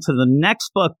move on to the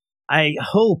next book. I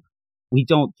hope we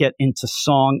don't get into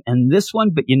song in this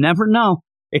one, but you never know.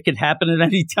 It could happen at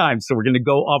any time. So we're going to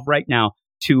go off right now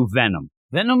to Venom.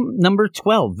 Venom number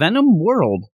 12, Venom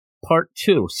World Part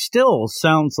 2. Still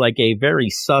sounds like a very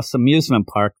sus amusement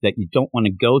park that you don't want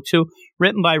to go to.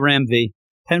 Written by Ram V.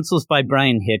 Pencils by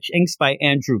Brian Hitch, inks by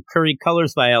Andrew Curry,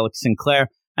 colors by Alex Sinclair,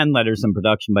 and letters and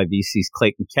production by VC's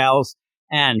Clayton Cowles.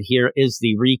 And here is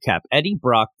the recap. Eddie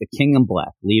Brock, the King in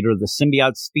Black, leader of the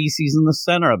symbiote species in the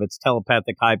center of its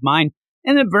telepathic hive mind,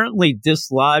 inadvertently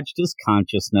dislodged his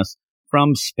consciousness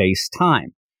from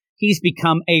space-time. He's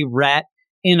become a rat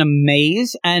in a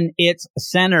maze, and its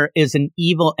center is an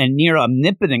evil and near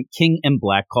omnipotent King in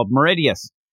Black called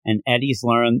Meridius. And Eddie's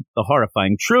learned the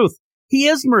horrifying truth. He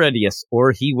is Meridius,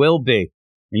 or he will be.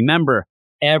 Remember,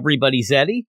 everybody's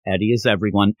Eddie. Eddie is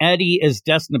everyone. Eddie is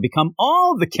destined to become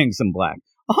all the Kings in Black,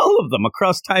 all of them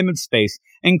across time and space,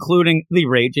 including the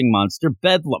raging monster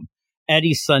Bedlam.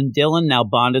 Eddie's son Dylan, now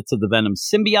bonded to the Venom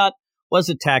symbiote, was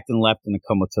attacked and left in a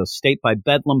comatose state by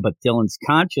Bedlam, but Dylan's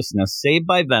consciousness, saved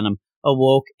by Venom,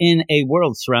 awoke in a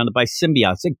world surrounded by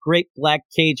symbiotes, a great black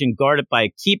cage and guarded by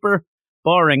a keeper,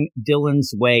 barring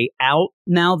Dylan's way out.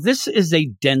 Now, this is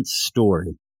a dense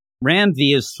story. Ram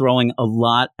V is throwing a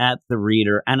lot at the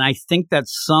reader, and I think that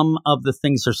some of the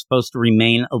things are supposed to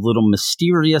remain a little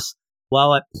mysterious,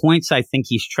 while at points I think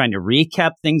he's trying to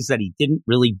recap things that he didn't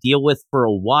really deal with for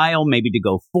a while, maybe to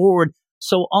go forward.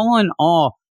 So all in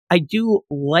all, I do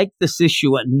like this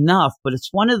issue enough, but it's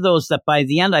one of those that by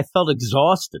the end I felt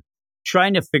exhausted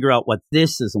trying to figure out what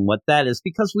this is and what that is,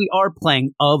 because we are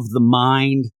playing of the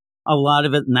mind, a lot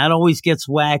of it, and that always gets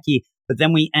wacky. But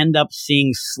then we end up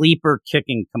seeing Sleeper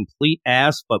kicking complete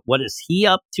ass. But what is he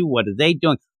up to? What are they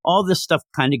doing? all this stuff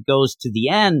kind of goes to the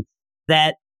end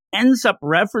that ends up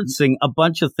referencing a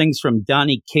bunch of things from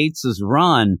Donny Cates's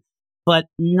run, but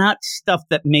not stuff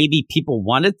that maybe people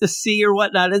wanted to see or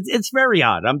whatnot. It's very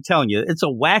odd. I'm telling you, it's a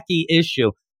wacky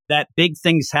issue that big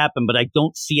things happen, but I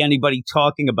don't see anybody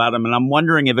talking about them. And I'm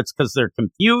wondering if it's because they're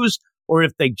confused or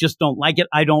if they just don't like it.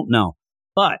 I don't know.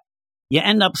 But you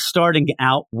end up starting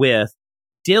out with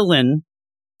Dylan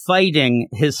fighting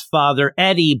his father,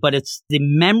 Eddie, but it's the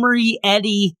memory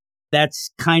Eddie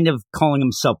that's kind of calling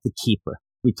himself the Keeper.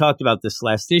 We talked about this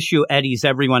last issue. Eddie's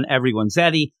everyone, everyone's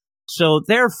Eddie. So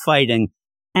they're fighting.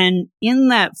 And in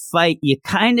that fight, you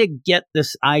kind of get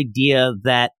this idea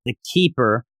that the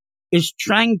Keeper is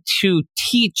trying to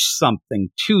teach something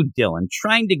to Dylan,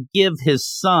 trying to give his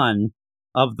son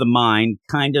of the mind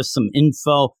kind of some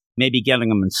info, maybe getting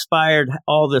him inspired,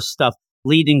 all this stuff,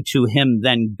 leading to him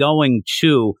then going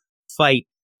to fight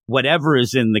whatever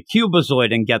is in the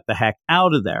Cubozoid and get the heck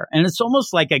out of there. And it's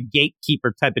almost like a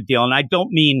gatekeeper type of deal. And I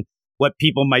don't mean what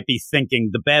people might be thinking,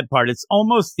 the bad part. It's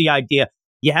almost the idea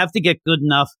you have to get good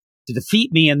enough to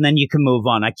defeat me and then you can move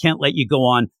on. I can't let you go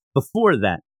on before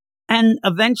that. And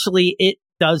eventually it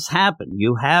does happen.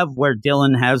 You have where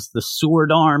Dylan has the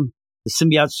sword arm, the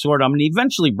symbiote sword arm, and he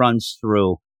eventually runs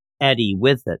through Eddie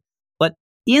with it. But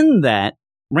in that,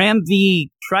 Ram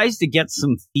V tries to get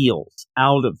some feels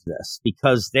out of this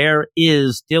because there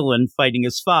is Dylan fighting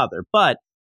his father. But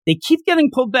they keep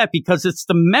getting pulled back because it's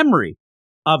the memory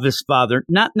of his father,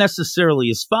 not necessarily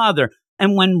his father.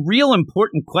 And when real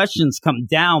important questions come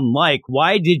down, like,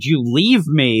 why did you leave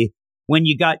me when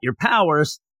you got your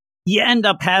powers? You end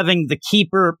up having the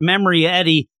Keeper, memory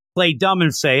Eddie, play dumb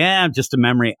and say, I'm just a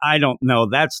memory. I don't know.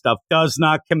 That stuff does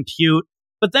not compute.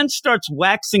 But then starts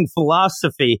waxing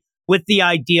philosophy with the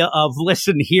idea of,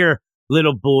 listen here,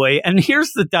 little boy. And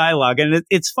here's the dialogue. And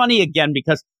it's funny again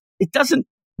because it doesn't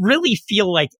really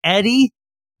feel like Eddie.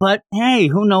 But hey,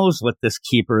 who knows what this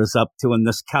Keeper is up to in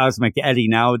this cosmic Eddie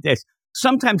nowadays.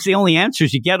 Sometimes the only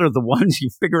answers you get are the ones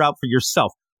you figure out for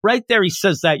yourself. Right there, he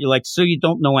says that. You're like, so you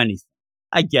don't know anything.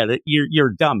 I get it. You're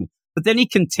a dummy. But then he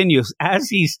continues as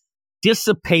he's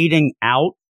dissipating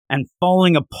out and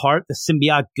falling apart. The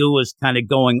symbiote goo is kind of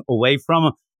going away from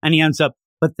him. And he ends up,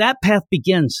 but that path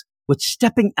begins with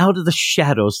stepping out of the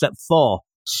shadows that fall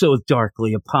so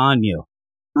darkly upon you.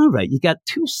 All right, you got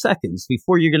 2 seconds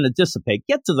before you're going to dissipate.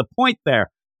 Get to the point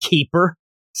there, Keeper.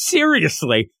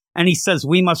 Seriously. And he says,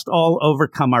 we must all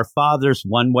overcome our fathers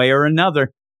one way or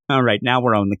another. All right, now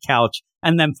we're on the couch.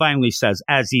 And then finally says,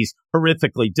 as he's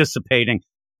horrifically dissipating,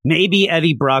 maybe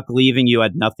Eddie Brock leaving you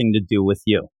had nothing to do with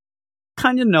you.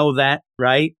 Kind of know that,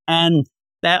 right? And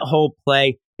that whole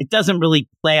play, it doesn't really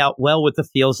play out well with the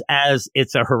feels as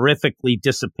it's a horrifically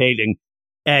dissipating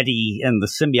Eddie and the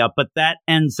symbiote. But that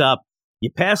ends up, you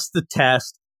passed the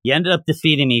test, you ended up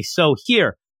defeating me. So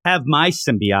here, have my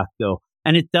symbiote go.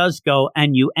 And it does go,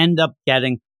 and you end up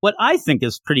getting what I think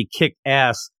is pretty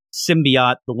kick-ass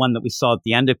symbiote, the one that we saw at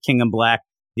the end of King in Black.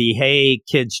 The, hey,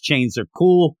 kids, chains are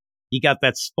cool. You got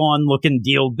that Spawn-looking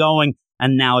deal going,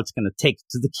 and now it's going to take it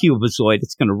to the Cubozoid.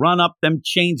 It's going to run up them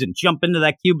chains and jump into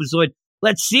that Cubozoid.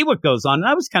 Let's see what goes on. And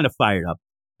I was kind of fired up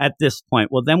at this point.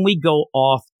 Well, then we go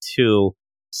off to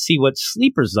see what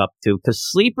Sleeper's up to, because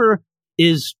Sleeper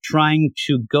is trying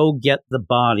to go get the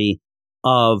body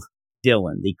of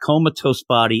Dylan, the comatose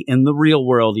body in the real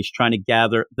world. He's trying to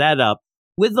gather that up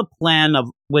with a plan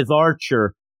with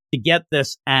Archer to get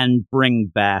this and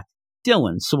bring back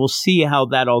Dylan. So we'll see how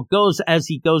that all goes as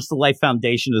he goes. The Life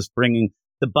Foundation is bringing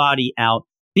the body out,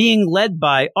 being led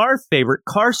by our favorite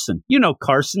Carson. You know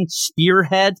Carson,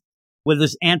 Spearhead, with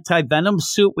his anti-venom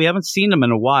suit. We haven't seen him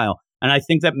in a while. And I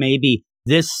think that maybe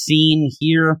this scene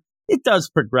here, it does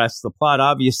progress the plot,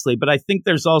 obviously, but I think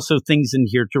there's also things in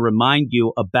here to remind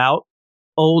you about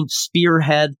old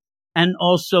Spearhead and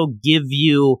also give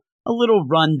you a little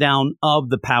rundown of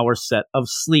the power set of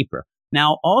Sleeper.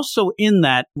 Now, also in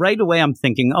that, right away, I'm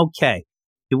thinking, okay,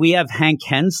 do we have Hank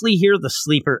Hensley here, the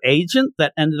sleeper agent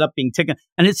that ended up being taken?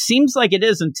 And it seems like it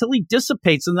is until he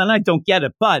dissipates, and then I don't get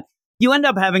it. But you end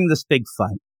up having this big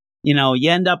fight. You know, you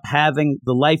end up having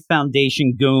the Life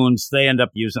Foundation goons. They end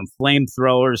up using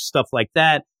flamethrowers, stuff like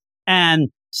that. And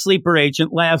sleeper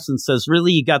agent laughs and says,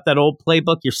 really, you got that old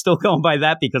playbook? You're still going by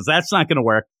that? Because that's not going to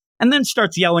work. And then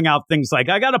starts yelling out things like,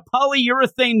 I got a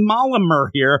polyurethane monomer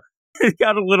here. It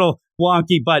got a little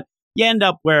wonky, but you end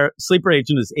up where sleeper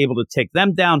agent is able to take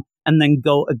them down and then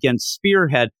go against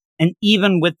Spearhead. And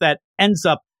even with that ends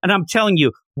up, and I'm telling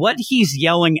you, what he's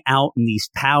yelling out in these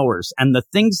powers and the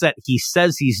things that he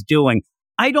says he's doing,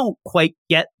 I don't quite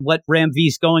get what Ram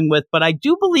V's going with, but I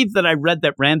do believe that I read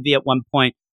that Ram V at one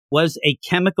point was a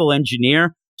chemical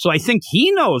engineer. So I think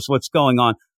he knows what's going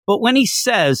on. But when he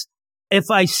says, if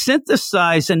I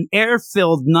synthesize an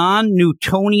air-filled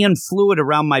non-Newtonian fluid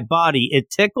around my body,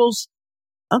 it tickles.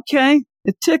 Okay,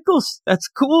 it tickles. That's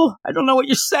cool. I don't know what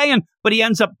you're saying. But he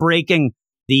ends up breaking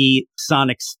the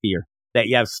sonic spear that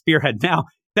you have, Spearhead. Now,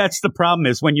 that's the problem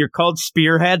is when you're called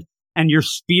Spearhead and your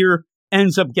spear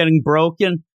ends up getting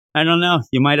broken, I don't know.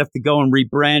 You might have to go and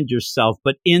rebrand yourself.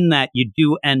 But in that, you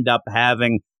do end up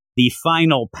having the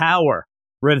final power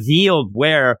revealed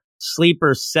where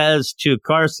Sleeper says to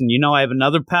Carson, you know, I have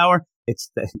another power. It's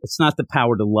not the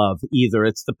power to love either.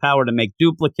 It's the power to make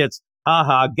duplicates.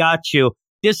 Haha, got you.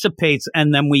 Dissipates.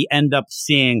 And then we end up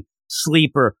seeing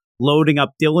Sleeper loading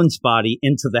up Dylan's body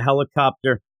into the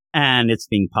helicopter, and it's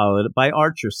being piloted by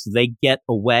Archer. So they get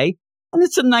away. And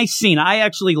it's a nice scene. I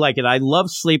actually like it. I love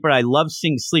Sleeper. I love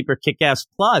seeing Sleeper kick ass.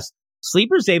 Plus,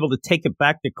 Sleeper's able to take it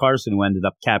back to Carson, who ended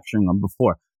up capturing him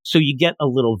before. So you get a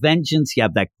little vengeance. You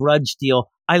have that grudge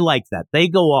deal. I like that. They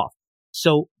go off.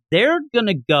 So they're going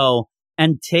to go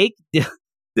and take.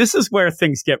 This is where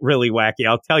things get really wacky.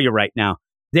 I'll tell you right now.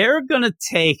 They're going to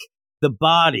take the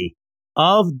body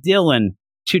of Dylan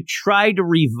to try to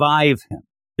revive him.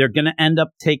 They're going to end up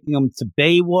taking him to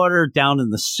Baywater down in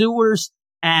the sewers.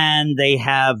 And they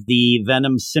have the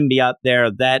Venom symbiote there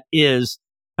that is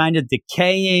kind of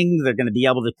decaying. They're going to be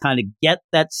able to kind of get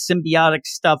that symbiotic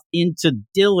stuff into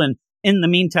Dylan. In the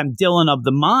meantime, Dylan of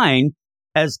the Mind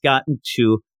has gotten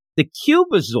to the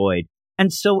Cubazoid.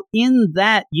 And so in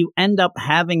that, you end up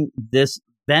having this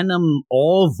Venom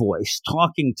all voice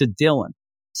talking to Dylan,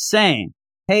 saying,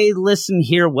 hey, listen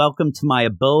here, welcome to my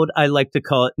abode. I like to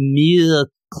call it Mia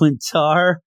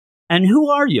Clintar. And who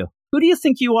are you? Who do you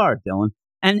think you are, Dylan?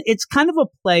 And it's kind of a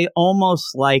play almost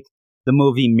like the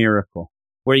movie Miracle,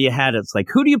 where you had it's like,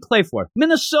 who do you play for?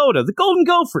 Minnesota, the Golden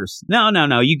Gophers.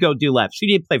 No, you go do laps. Who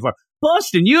do you play for?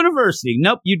 Boston University.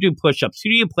 Nope, you do push-ups.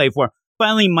 Who do you play for?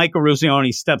 Finally, Michael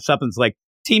Ruzioni steps up and is like,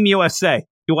 Team USA.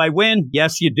 Do I win?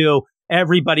 Yes, you do.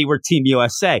 Everybody were Team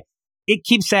USA. It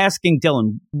keeps asking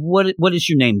Dylan, what is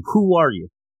your name? Who are you?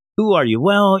 Who are you?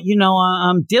 Well, you know,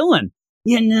 I'm Dylan.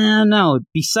 Yeah, no.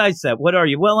 Besides that, what are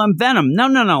you? Well, I'm Venom.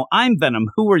 No. I'm Venom.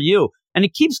 Who are you? And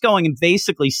it keeps going and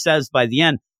basically says by the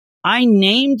end, I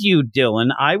named you, Dylan.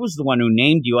 I was the one who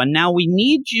named you. And now we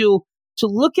need you to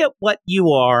look at what you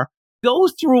are, go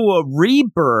through a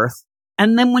rebirth,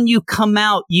 and then when you come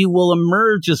out, you will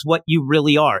emerge as what you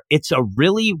really are. It's a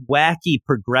really wacky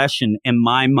progression in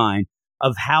my mind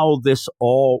of how this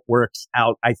all works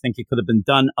out. I think it could have been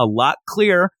done a lot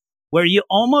clearer, where you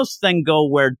almost then go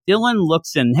where Dylan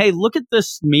looks in, hey, look at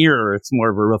this mirror. It's more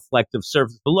of a reflective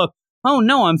surface. But look, oh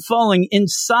no, I'm falling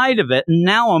inside of it. And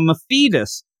now I'm a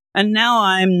fetus. And now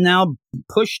I'm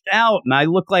pushed out. And I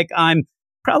look like I'm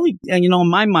probably, in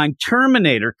my mind,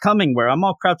 Terminator coming where I'm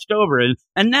all crouched over.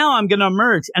 And now I'm going to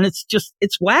emerge. And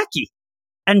it's wacky.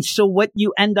 And so what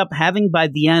you end up having by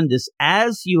the end is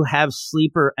as you have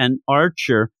Sleeper and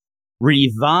Archer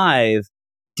revive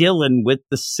Dylan with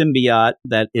the symbiote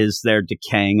that is there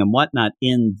decaying and whatnot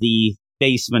in the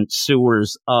basement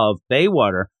sewers of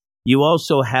Baywater, you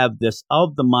also have this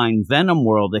of the mind Venom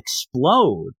world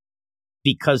explode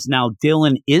because now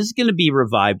Dylan is going to be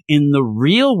revived in the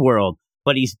real world,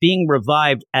 but he's being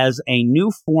revived as a new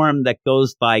form that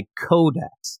goes by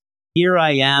Codex. Here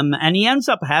I am. And he ends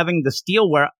up having this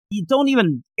deal where you don't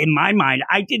even, in my mind,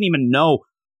 I didn't even know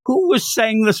who was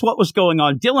saying this, what was going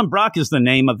on. Dylan Brock is the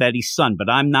name of Eddie's son, but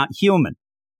I'm not human.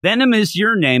 Venom is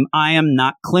your name. I am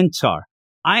not Clintar.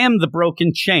 I am the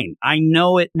broken chain. I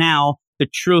know it now, the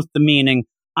truth, the meaning.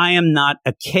 I am not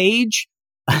a cage,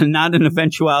 not an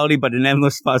eventuality, but an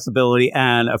endless possibility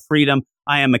and a freedom.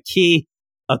 I am a key,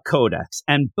 a codex.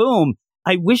 And boom,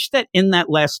 I wish that in that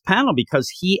last panel,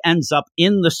 because he ends up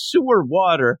in the sewer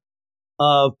water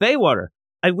of Baywater,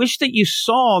 I wish that you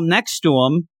saw next to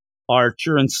him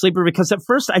Archer and Sleeper, because at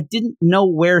first I didn't know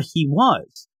where he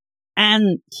was.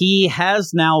 And he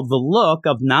has now the look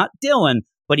of not Dylan,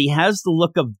 but he has the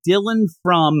look of Dylan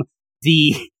from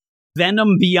the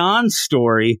Venom Beyond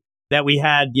story that we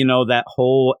had, that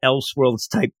whole Elseworlds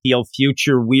type deal,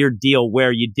 future weird deal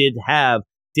where you did have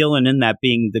Dylan in that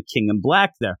being the King in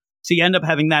Black there. So you end up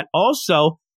having that.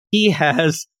 Also, he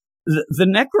has the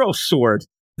Necro Sword.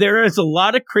 There is a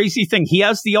lot of crazy thing. He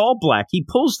has the All Black. He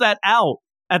pulls that out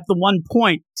at the one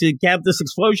point to have this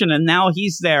explosion, and now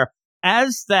he's there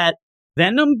as that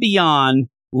Venom Beyond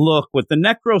look with the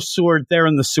Necro Sword there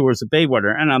in the sewers of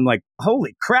Baywater. And I'm like,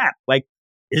 holy crap,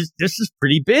 this is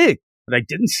pretty big. But I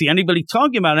didn't see anybody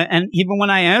talking about it. And even when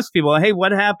I asked people, hey,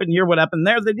 what happened here, what happened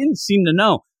there, they didn't seem to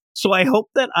know. So I hope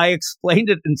that I explained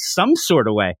it in some sort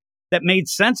of way that made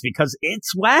sense, because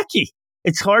it's wacky.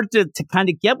 it's hard to kind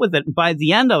of get with it. And by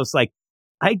the end, I was like,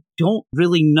 I don't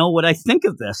really know what I think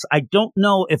of this. I don't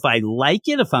know if I like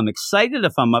it, if I'm excited,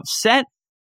 if I'm upset.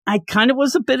 I kind of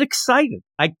was a bit excited.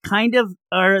 I kind of,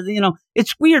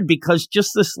 it's weird because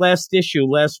just this last issue,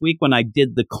 last week when I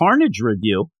did the Carnage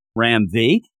review, Ram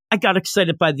V, I got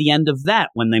excited by the end of that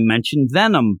when they mentioned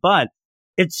Venom, but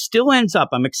it still ends up.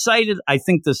 I'm excited. I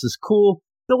think this is cool,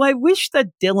 though I wish that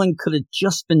Dylan could have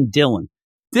just been Dylan.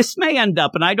 This may end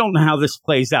up, and I don't know how this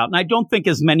plays out, and I don't think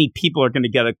as many people are going to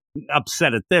get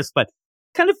upset at this, but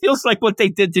kind of feels like what they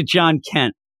did to John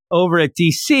Kent over at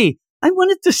DC. I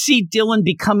wanted to see Dylan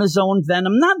become his own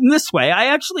Venom, not in this way. I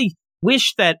actually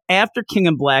wish that after King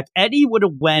in Black, Eddie would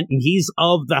have went, and he's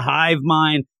of the hive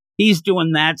mind, he's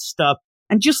doing that stuff,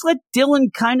 and just let Dylan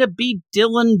kind of be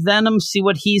Dylan Venom, see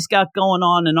what he's got going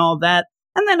on and all that,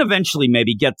 and then eventually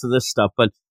maybe get to this stuff, but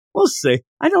we'll see.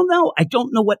 I don't know. I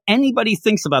don't know what anybody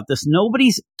thinks about this.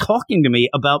 Nobody's talking to me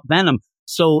about Venom.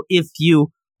 So if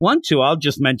you want to, I'll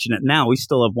just mention it now. We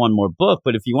still have one more book,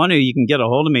 but if you want to, you can get a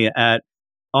hold of me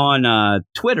on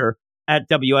Twitter at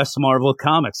WS Marvel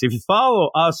Comics. If you follow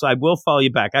us, I will follow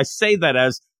you back. I say that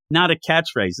as not a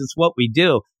catchphrase. It's what we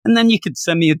do. And then you could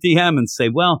send me a DM and say,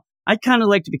 well, I kind of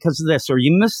liked it because of this, or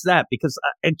you missed that because,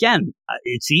 again,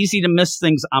 it's easy to miss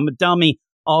things. I'm a dummy,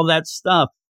 all that stuff.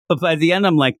 But by the end,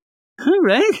 I'm like, all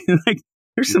right, like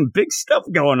there's some big stuff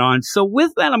going on. So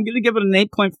with that, I'm going to give it an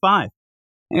 8.5. I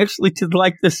actually did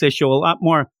like this issue a lot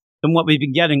more than what we've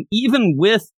been getting, even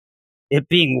with it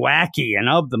being wacky and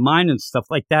of the mind and stuff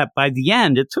like that. By the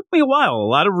end, it took me a while, a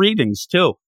lot of readings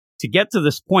too, to get to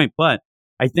this point. But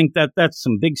I think that that's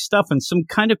some big stuff and some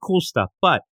kind of cool stuff.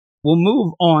 But we'll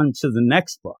move on to the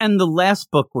next book. And the last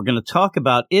book we're going to talk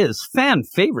about is fan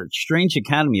favorite, Strange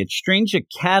Academy. It's Strange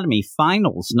Academy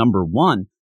Finals #1,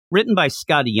 written by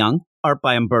Scotty Young, art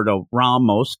by Humberto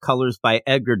Ramos, colors by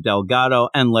Edgar Delgado,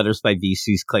 and letters by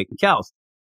VC's Clayton Cowles.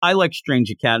 I like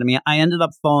Strange Academy. I ended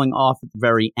up falling off at the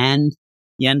very end.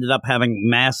 You ended up having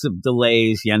massive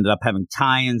delays. You ended up having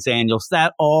tie-ins, annuals.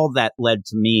 All that led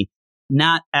to me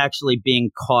not actually being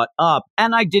caught up.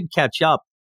 And I did catch up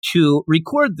to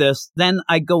record this. Then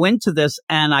I go into this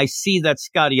and I see that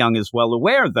Scotty Young is well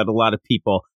aware that a lot of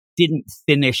people didn't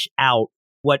finish out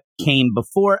what came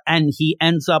before. And he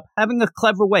ends up having a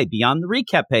clever way beyond the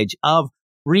recap page of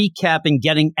recapping,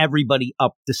 getting everybody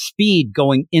up to speed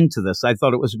going into this. I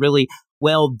thought it was really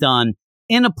well done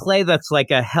in a play that's like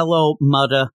a hello,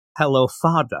 mudda, hello,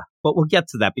 fada. But we'll get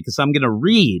to that because I'm going to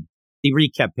read the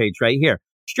recap page right here.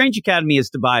 Strange Academy is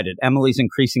divided. Emily's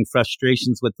increasing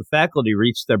frustrations with the faculty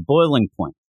reached their boiling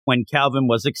point when Calvin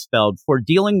was expelled for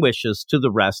dealing wishes to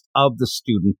the rest of the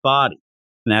student body.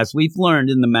 And as we've learned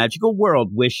in the magical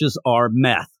world, wishes are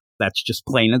meth. That's just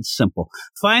plain and simple.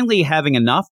 Finally, having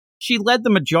enough, she led the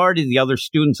majority of the other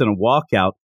students in a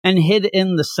walkout and hid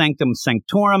in the Sanctum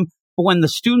Sanctorum. But when the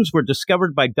students were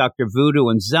discovered by Dr. Voodoo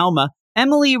and Zelma,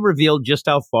 Emily revealed just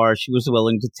how far she was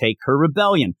willing to take her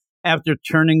rebellion. After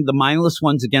turning the mindless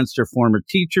ones against her former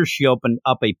teacher, she opened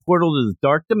up a portal to the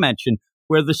dark dimension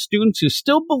where the students who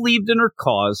still believed in her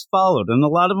cause followed, and a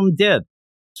lot of them did.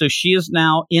 So she is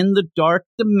now in the dark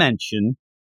dimension.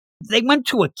 They went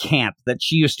to a camp that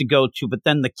she used to go to, but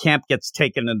then the camp gets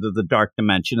taken into the dark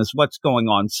dimension is what's going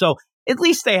on. So at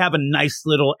least they have a nice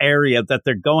little area that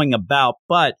they're going about.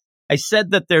 But I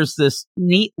said that there's this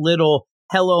neat little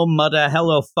hello, mudda,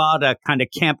 hello, fada kind of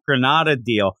Camp Granada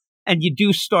deal. And you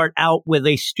do start out with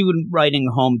a student writing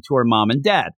home to her mom and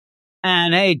dad.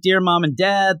 And hey, dear mom and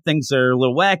dad, things are a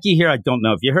little wacky here. I don't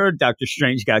know if you heard, Dr.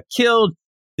 Strange got killed.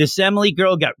 This Emily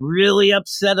girl got really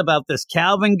upset about this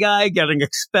Calvin guy getting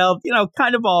expelled,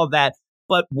 kind of all that.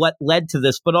 But what led to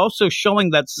this, but also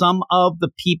showing that some of the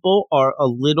people are a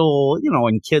little,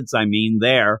 and kids,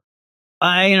 are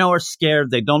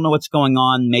scared. They don't know what's going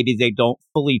on. Maybe they don't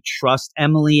fully trust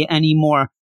Emily anymore.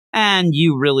 And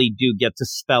you really do get to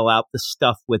spell out the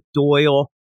stuff with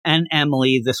Doyle and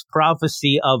Emily, this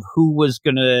prophecy of who was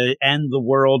going to end the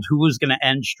world, who was going to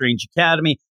end Strange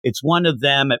Academy. It's one of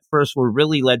them. At first, we're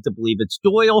really led to believe it's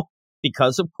Doyle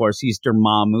because, of course, he's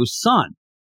Dormammu's son.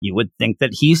 You would think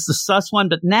that he's the sus one,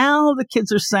 but now the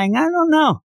kids are saying, I don't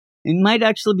know. It might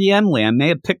actually be Emily. I may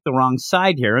have picked the wrong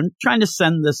side here. And trying to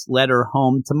send this letter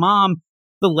home to mom.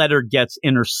 The letter gets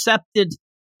intercepted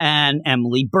and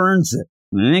Emily burns it.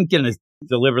 I ain't going to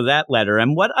deliver that letter.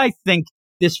 And what I think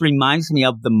this reminds me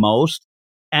of the most,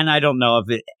 and I don't know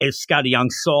if Scotty Young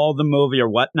saw the movie or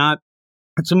whatnot,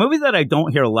 it's a movie that I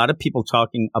don't hear a lot of people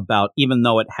talking about, even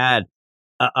though it had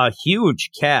a huge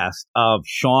cast of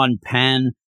Sean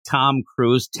Penn, Tom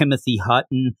Cruise, Timothy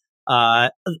Hutton,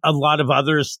 a lot of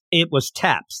others. It was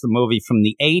Taps, the movie from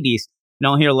the 80s.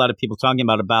 don't hear a lot of people talking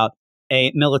about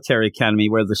a military academy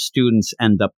where the students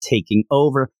end up taking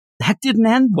over. That didn't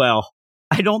end well.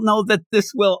 I don't know that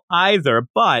this will either,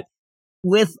 but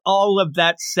with all of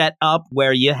that set up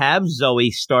where you have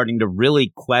Zoe starting to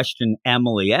really question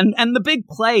Emily, and the big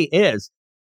play is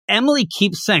Emily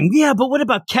keeps saying, yeah, but what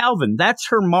about Calvin? That's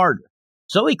her martyr.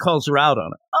 Zoe calls her out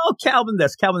on it. Oh, Calvin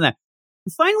this, Calvin that.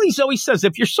 Finally, Zoe says,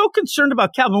 if you're so concerned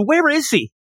about Calvin, where is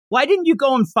he? Why didn't you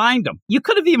go and find him? You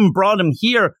could have even brought him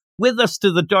here with us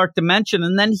to the dark dimension,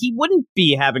 and then he wouldn't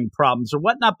be having problems or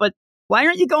whatnot. But why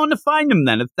aren't you going to find him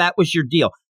then if that was your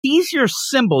deal? He's your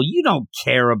symbol. You don't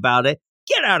care about it.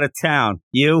 Get out of town,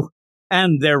 you.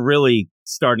 And they're really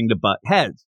starting to butt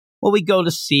heads. Well, we go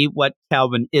to see what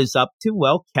Calvin is up to.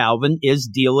 Well, Calvin is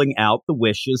dealing out the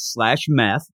wishes /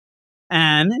 meth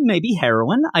and maybe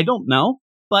heroin. I don't know.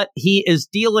 But he is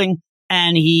dealing,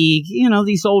 and he,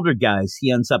 these older guys,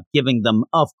 he ends up giving them,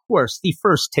 of course, the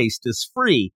first taste is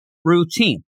free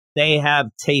routine. They have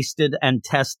tasted and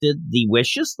tested the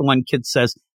wishes. The one kid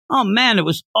says, oh man, it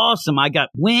was awesome. I got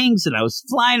wings and I was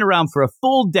flying around for a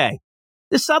full day.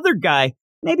 This other guy,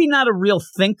 maybe not a real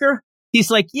thinker, he's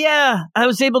like, yeah, I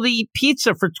was able to eat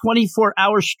pizza for 24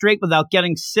 hours straight without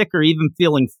getting sick or even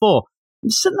feeling full. I'm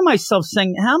sitting to myself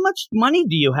saying, how much money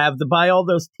do you have to buy all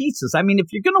those pizzas? I mean, if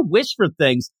you're going to wish for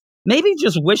things, maybe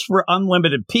just wish for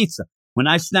unlimited pizza. When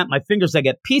I snap my fingers, I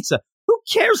get pizza. Who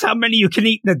cares how many you can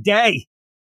eat in a day?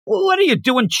 Well, what are you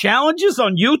doing, challenges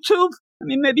on YouTube? I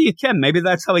mean, maybe you can. Maybe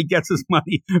that's how he gets his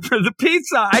money for the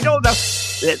pizza. I don't know.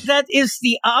 That is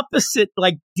the opposite,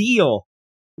 deal.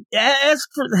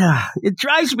 It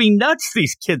drives me nuts,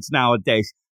 these kids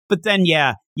nowadays. But then,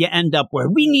 yeah, you end up where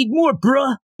we need more,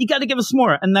 bruh. You got to give us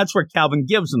more. And that's where Calvin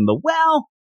gives them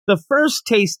the first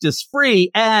taste is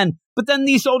free. But then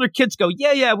these older kids go,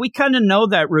 yeah, we kind of know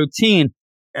that routine.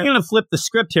 We're going to flip the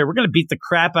script here. We're going to beat the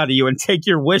crap out of you and take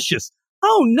your wishes.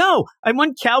 Oh, no. I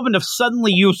want Calvin to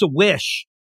suddenly use a wish.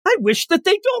 I wish that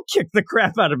they don't kick the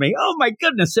crap out of me. Oh, my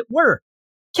goodness, it worked.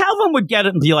 Calvin would get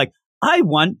it and be like, I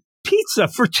want pizza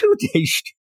for 2 days.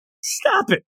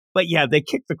 Stop it. But yeah, they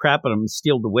kick the crap out of him and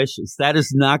steal the wishes. That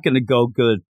is not going to go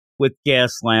good with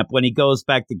Gaslamp when he goes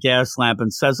back to Gaslamp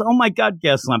and says, oh my God,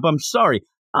 Gaslamp, I'm sorry.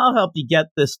 I'll help you get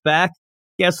this back.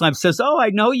 Gaslamp says, oh, I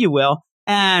know you will,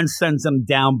 and sends him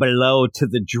down below to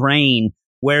the drain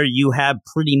where you have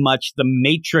pretty much the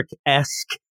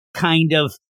Matrix-esque kind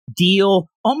of deal,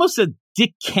 almost a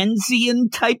Dickensian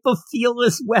type of feel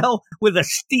as well, with a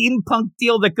steampunk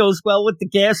deal that goes well with the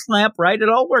Gaslamp, right? It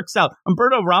all works out.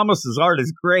 Humberto Ramos's art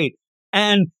is great.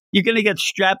 And you're going to get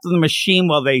strapped to the machine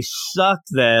while they suck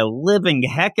the living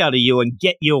heck out of you and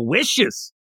get your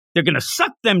wishes. They're going to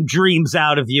suck them dreams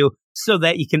out of you so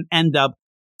that you can end up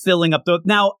filling up the...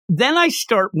 Now, then I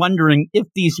start wondering if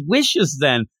these wishes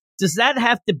then, does that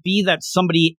have to be that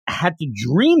somebody had to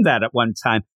dream that at one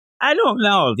time? I don't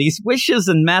know. These wishes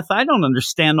and meth, I don't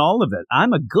understand all of it.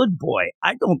 I'm a good boy.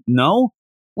 I don't know.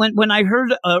 When I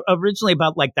heard originally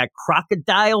about that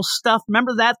crocodile stuff,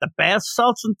 remember that? The bath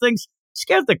salts and things?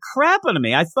 Scared the crap out of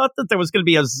me. I thought that there was going to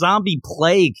be a zombie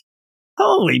plague.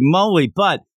 Holy moly.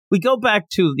 But we go back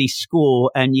to the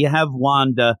school and you have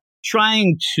Wanda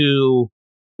trying to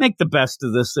make the best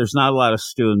of this. There's not a lot of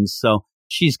students, so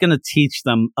she's going to teach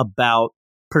them about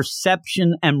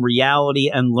perception and reality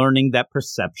and learning that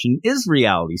perception is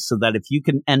reality, so that if you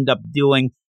can end up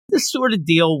doing this sort of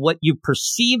deal, what you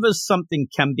perceive as something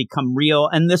can become real.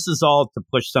 And this is all to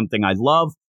push something I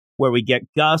love, where we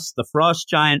get Gus, the frost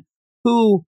giant,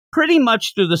 who pretty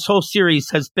much through this whole series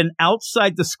has been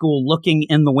outside the school looking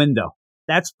in the window.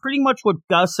 That's pretty much what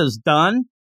Gus has done.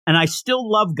 And I still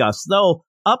love Gus, though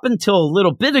up until a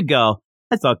little bit ago,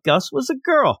 I thought Gus was a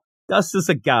girl. Gus is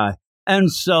a guy.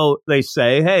 And so they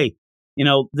say, hey,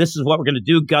 this is what we're going to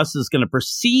do. Gus is going to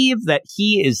perceive that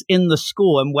he is in the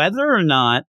school, and whether or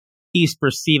not he's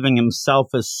perceiving himself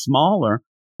as smaller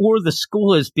or the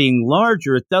school as being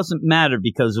larger, it doesn't matter,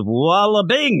 because voila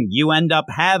bing, you end up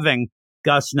having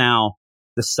Gus now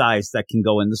the size that can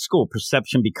go in the school.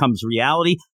 Perception becomes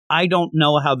reality. I don't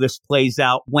know how this plays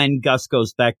out when Gus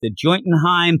goes back to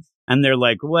Jotunheim and they're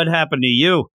like, what happened to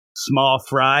you, small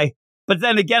fry? But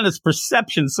then again, it's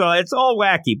perception, so it's all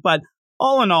wacky. But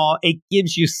all in all, it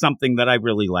gives you something that I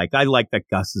really like. I like that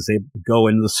Gus is able to go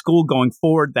into the school going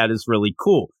forward. That is really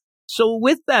cool. So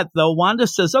with that, though, Wanda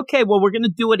says, okay, well, we're going to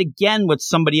do it again with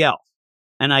somebody else.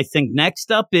 And I think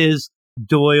next up is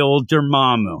Doyle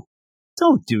Dormammu.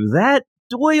 Don't do that.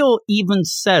 Doyle even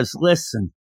says,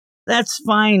 listen, that's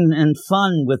fine and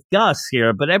fun with Gus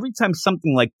here, but every time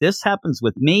something like this happens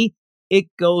with me, it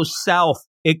goes south.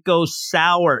 It goes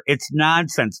sour. It's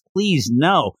nonsense. Please,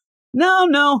 no.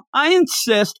 No, I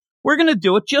insist. we're going to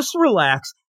do it. Just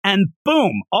relax. And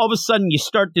boom, all of a sudden you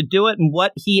start to do it. And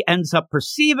what he ends up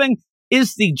perceiving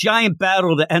is the giant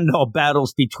battle to end all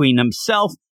battles between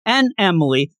himself and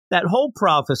Emily, that whole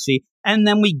prophecy. And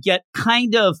then we get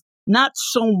kind of not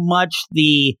so much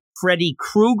the Freddy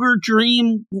Krueger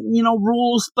dream,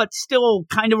 rules, but still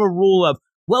kind of a rule of,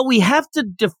 well, we have to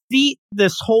defeat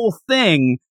this whole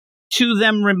thing to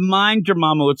then remind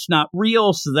Dormammu it's not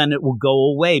real, so then it will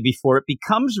go away before it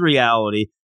becomes reality.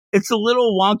 It's a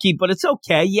little wonky, but it's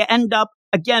okay. You end up,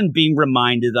 again, being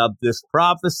reminded of this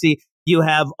prophecy. You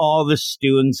have all the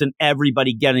students and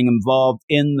everybody getting involved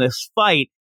in this fight.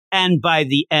 And by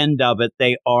the end of it,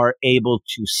 they are able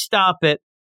to stop it.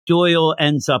 Doyle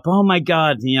ends up, oh my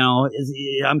God,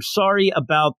 I'm sorry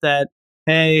about that.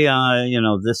 Hey,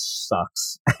 this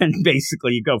sucks. And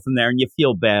basically you go from there and you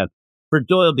feel bad for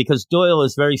Doyle because Doyle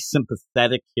is very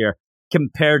sympathetic here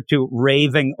compared to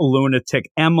raving lunatic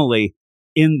Emily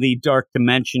in the Dark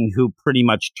Dimension, who pretty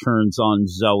much turns on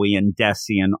Zoe and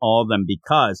Desi and all of them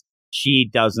because she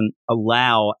doesn't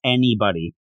allow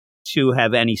anybody to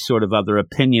have any sort of other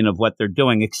opinion of what they're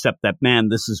doing, except that, man,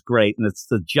 this is great and it's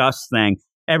the just thing.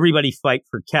 Everybody fight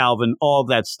for Calvin, all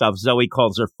that stuff. Zoe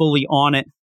calls her fully on it.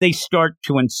 They start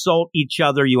to insult each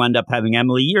other. You end up having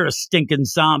Emily, you're a stinking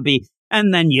zombie.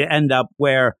 And then you end up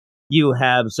where you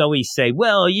have Zoe say,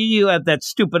 well, you have that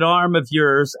stupid arm of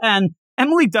yours. And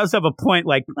Emily does have a point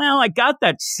like, well, I got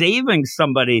that saving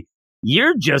somebody.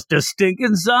 You're just a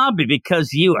stinking zombie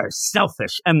because you are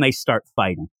selfish. And they start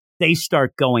fighting. They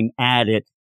start going at it.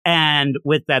 And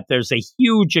with that, there's a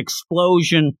huge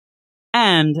explosion.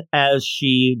 And as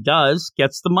she does,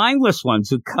 gets the mindless ones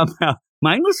who come out.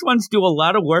 Mindless ones do a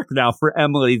lot of work now for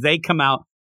Emily. They come out,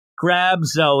 grab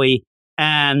Zoe,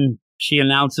 and she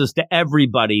announces to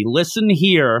everybody, listen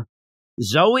here,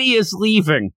 Zoe is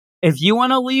leaving. If you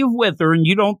want to leave with her and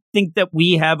you don't think that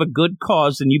we have a good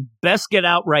cause, then you best get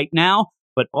out right now.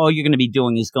 But all you're going to be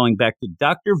doing is going back to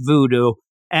Dr. Voodoo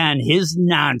and his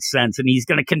nonsense, and he's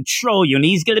going to control you, and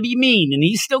he's going to be mean, and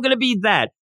he's still going to be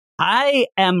that. I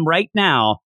am right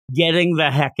now getting the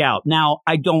heck out. Now,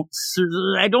 I don't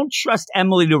trust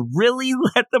Emily to really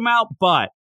let them out, but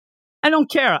I don't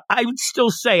care. I would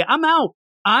still say, I'm out.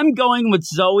 I'm going with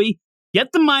Zoe.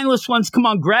 Get the mindless ones. Come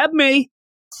on, grab me.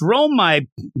 Throw my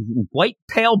white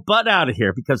pale butt out of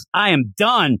here because I am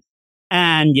done.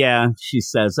 And yeah, she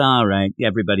says, all right,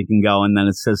 everybody can go. And then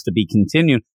it says to be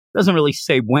continued. Doesn't really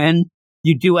say when.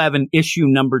 You do have an issue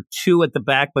number 2 at the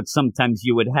back, but sometimes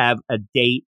you would have a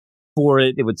date for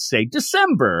it. It would say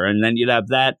December, and then you'd have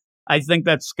that. I think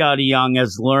that Scotty Young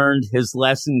has learned his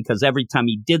lesson because every time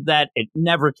he did that, it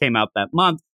never came out that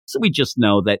month. So we just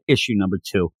know that issue number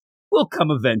 2 will come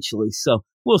eventually. So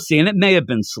we'll see. And it may have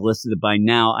been solicited by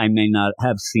now. I may not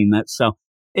have seen that. So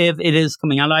if it is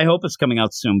coming out, I hope it's coming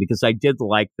out soon because I did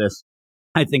like this.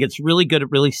 I think it's really good.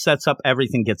 It really sets up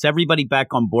everything, gets everybody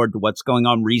back on board to what's going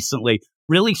on recently,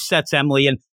 really sets Emily.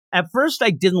 And at first,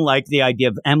 I didn't like the idea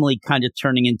of Emily kind of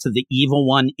turning into the evil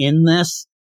one in this,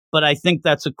 but I think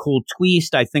that's a cool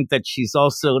twist. I think that she's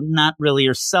also not really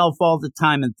herself all the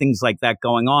time and things like that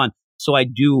going on. So I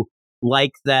do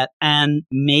like that. And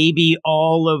maybe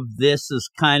all of this is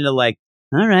kind of like,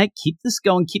 all right, keep this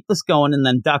going. And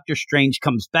then Doctor Strange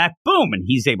comes back, boom, and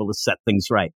he's able to set things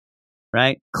right.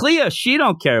 Right? Clea, she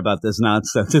don't care about this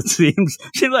nonsense, it seems.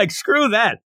 She's like, screw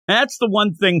that. That's the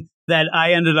one thing that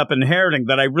I ended up inheriting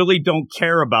that I really don't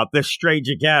care about, this Strange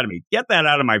Academy. Get that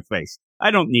out of my face.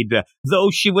 I don't need to. Though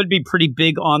she would be pretty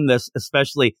big on this,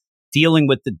 especially dealing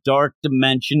with the Dark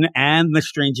Dimension and the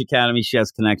Strange Academy. She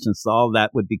has connections, so all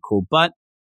that would be cool. But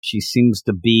she seems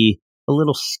to be a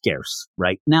little scarce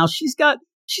right now. She's got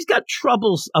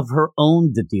troubles of her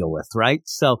own to deal with, right?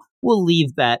 So we'll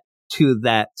leave that to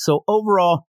that. So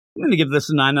overall, I'm going to give this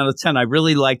a 9 out of 10. I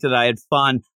really liked it. I had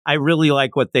fun. I really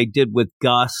like what they did with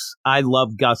Gus. I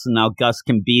love Gus, and now Gus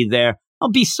can be there.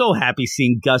 I'll be so happy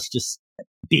seeing Gus just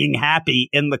being happy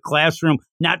in the classroom,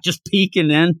 not just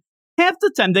peeking in. Half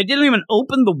the time, they didn't even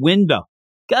open the window.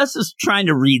 Gus is trying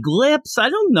to read lips. I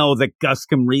don't know that Gus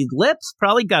can read lips.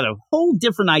 Probably got a whole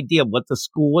different idea of what the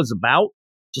school was about,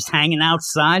 just hanging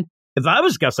outside. If I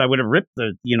was Gus, I would have ripped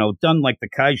done like the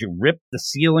Kaiju, ripped the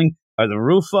ceiling or the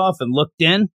roof off and looked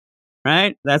in,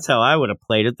 right? That's how I would have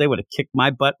played it. They would have kicked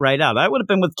my butt right out. I would have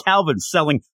been with Calvin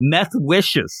selling meth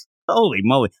wishes. Holy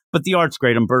moly. But the art's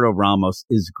great. Humberto Ramos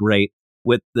is great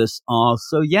with this all.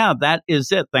 So yeah, that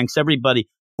is it. Thanks everybody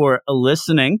for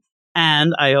listening.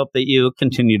 And I hope that you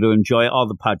continue to enjoy all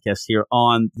the podcasts here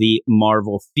on the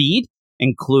Marvel feed,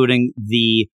 including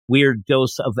the Weird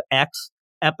Dose of X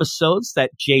episodes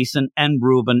that Jason and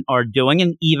Ruben are doing.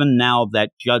 And even now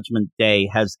that Judgment Day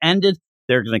has ended,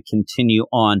 they're going to continue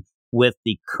on with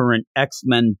the current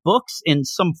X-Men books in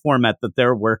some format that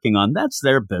they're working on. That's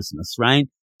their business, right?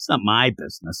 It's not my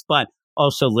business. But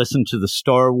also listen to the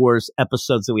Star Wars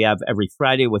episodes that we have every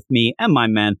Friday with me and my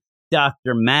man,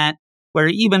 Dr. Matt, where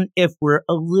even if we're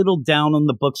a little down on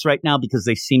the books right now because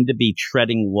they seem to be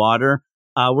treading water,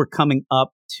 we're coming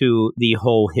up to the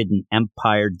whole Hidden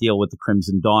Empire deal with the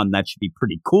Crimson Dawn. That should be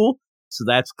pretty cool. So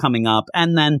that's coming up.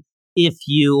 And then if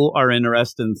you are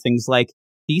interested in things like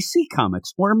DC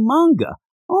Comics or manga,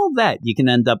 all that, you can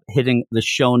end up hitting the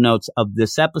show notes of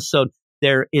this episode.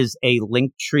 There is a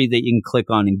link tree that you can click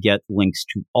on and get links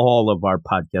to all of our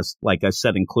podcasts, like I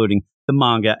said, including the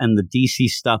manga and the DC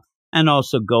stuff. And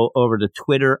also go over to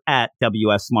Twitter at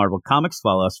WS Marvel Comics.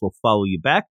 Follow us, we'll follow you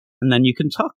back. And then you can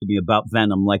talk to me about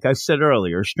Venom, like I said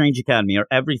earlier, Strange Academy, or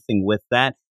everything with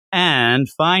that. And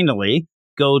finally,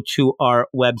 go to our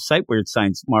website,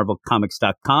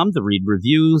 WeirdScienceMarvelComics.com, to read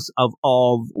reviews of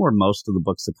all or most of the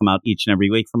books that come out each and every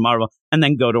week from Marvel. And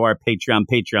then go to our Patreon,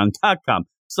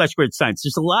 patreon.com/WeirdScience.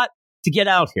 There's a lot to get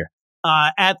out here.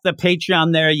 At the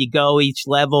Patreon there, you go each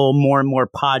level, more and more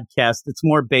podcasts. It's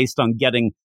more based on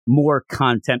getting more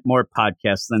content, more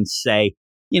podcasts than, say,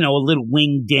 a little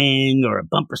wing ding or a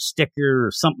bumper sticker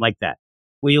or something like that.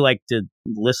 We like to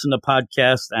listen to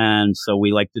podcasts, and so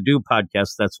we like to do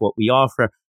podcasts. That's what we offer.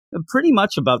 Pretty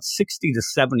much about 60 to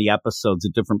 70 episodes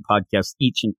of different podcasts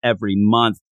each and every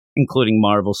month, including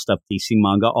Marvel stuff, DC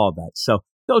manga, all that. So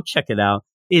go check it out.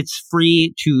 It's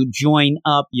free to join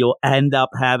up. You'll end up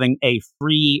having a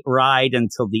free ride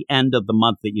until the end of the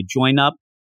month that you join up.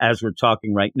 As we're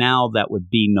talking right now, that would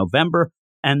be November.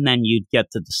 And then you'd get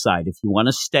to decide if you want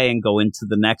to stay and go into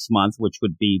the next month, which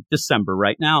would be December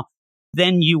right now.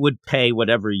 Then you would pay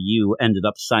whatever you ended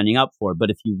up signing up for. But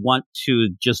if you want to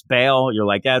just bail, you're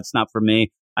like, it's not for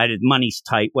me. Money's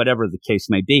tight, whatever the case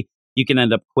may be. You can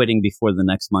end up quitting before the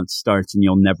next month starts and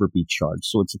you'll never be charged.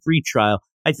 So it's a free trial.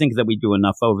 I think that we do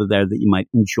enough over there that you might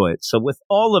enjoy it. So with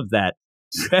all of that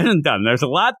said and done, there's a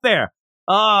lot there.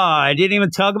 Oh, I didn't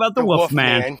even talk about the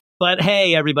Wolfman. But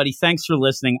hey, everybody, thanks for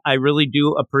listening. I really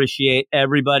do appreciate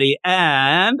everybody,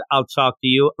 and I'll talk to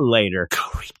you later. Go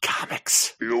read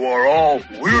comics. You are all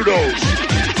weirdos.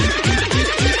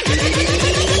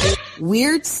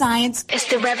 Weird Science. It's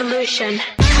the revolution.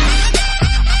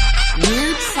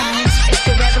 Weird Science. It's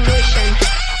the revolution.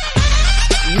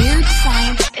 Weird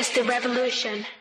Science. It's the revolution.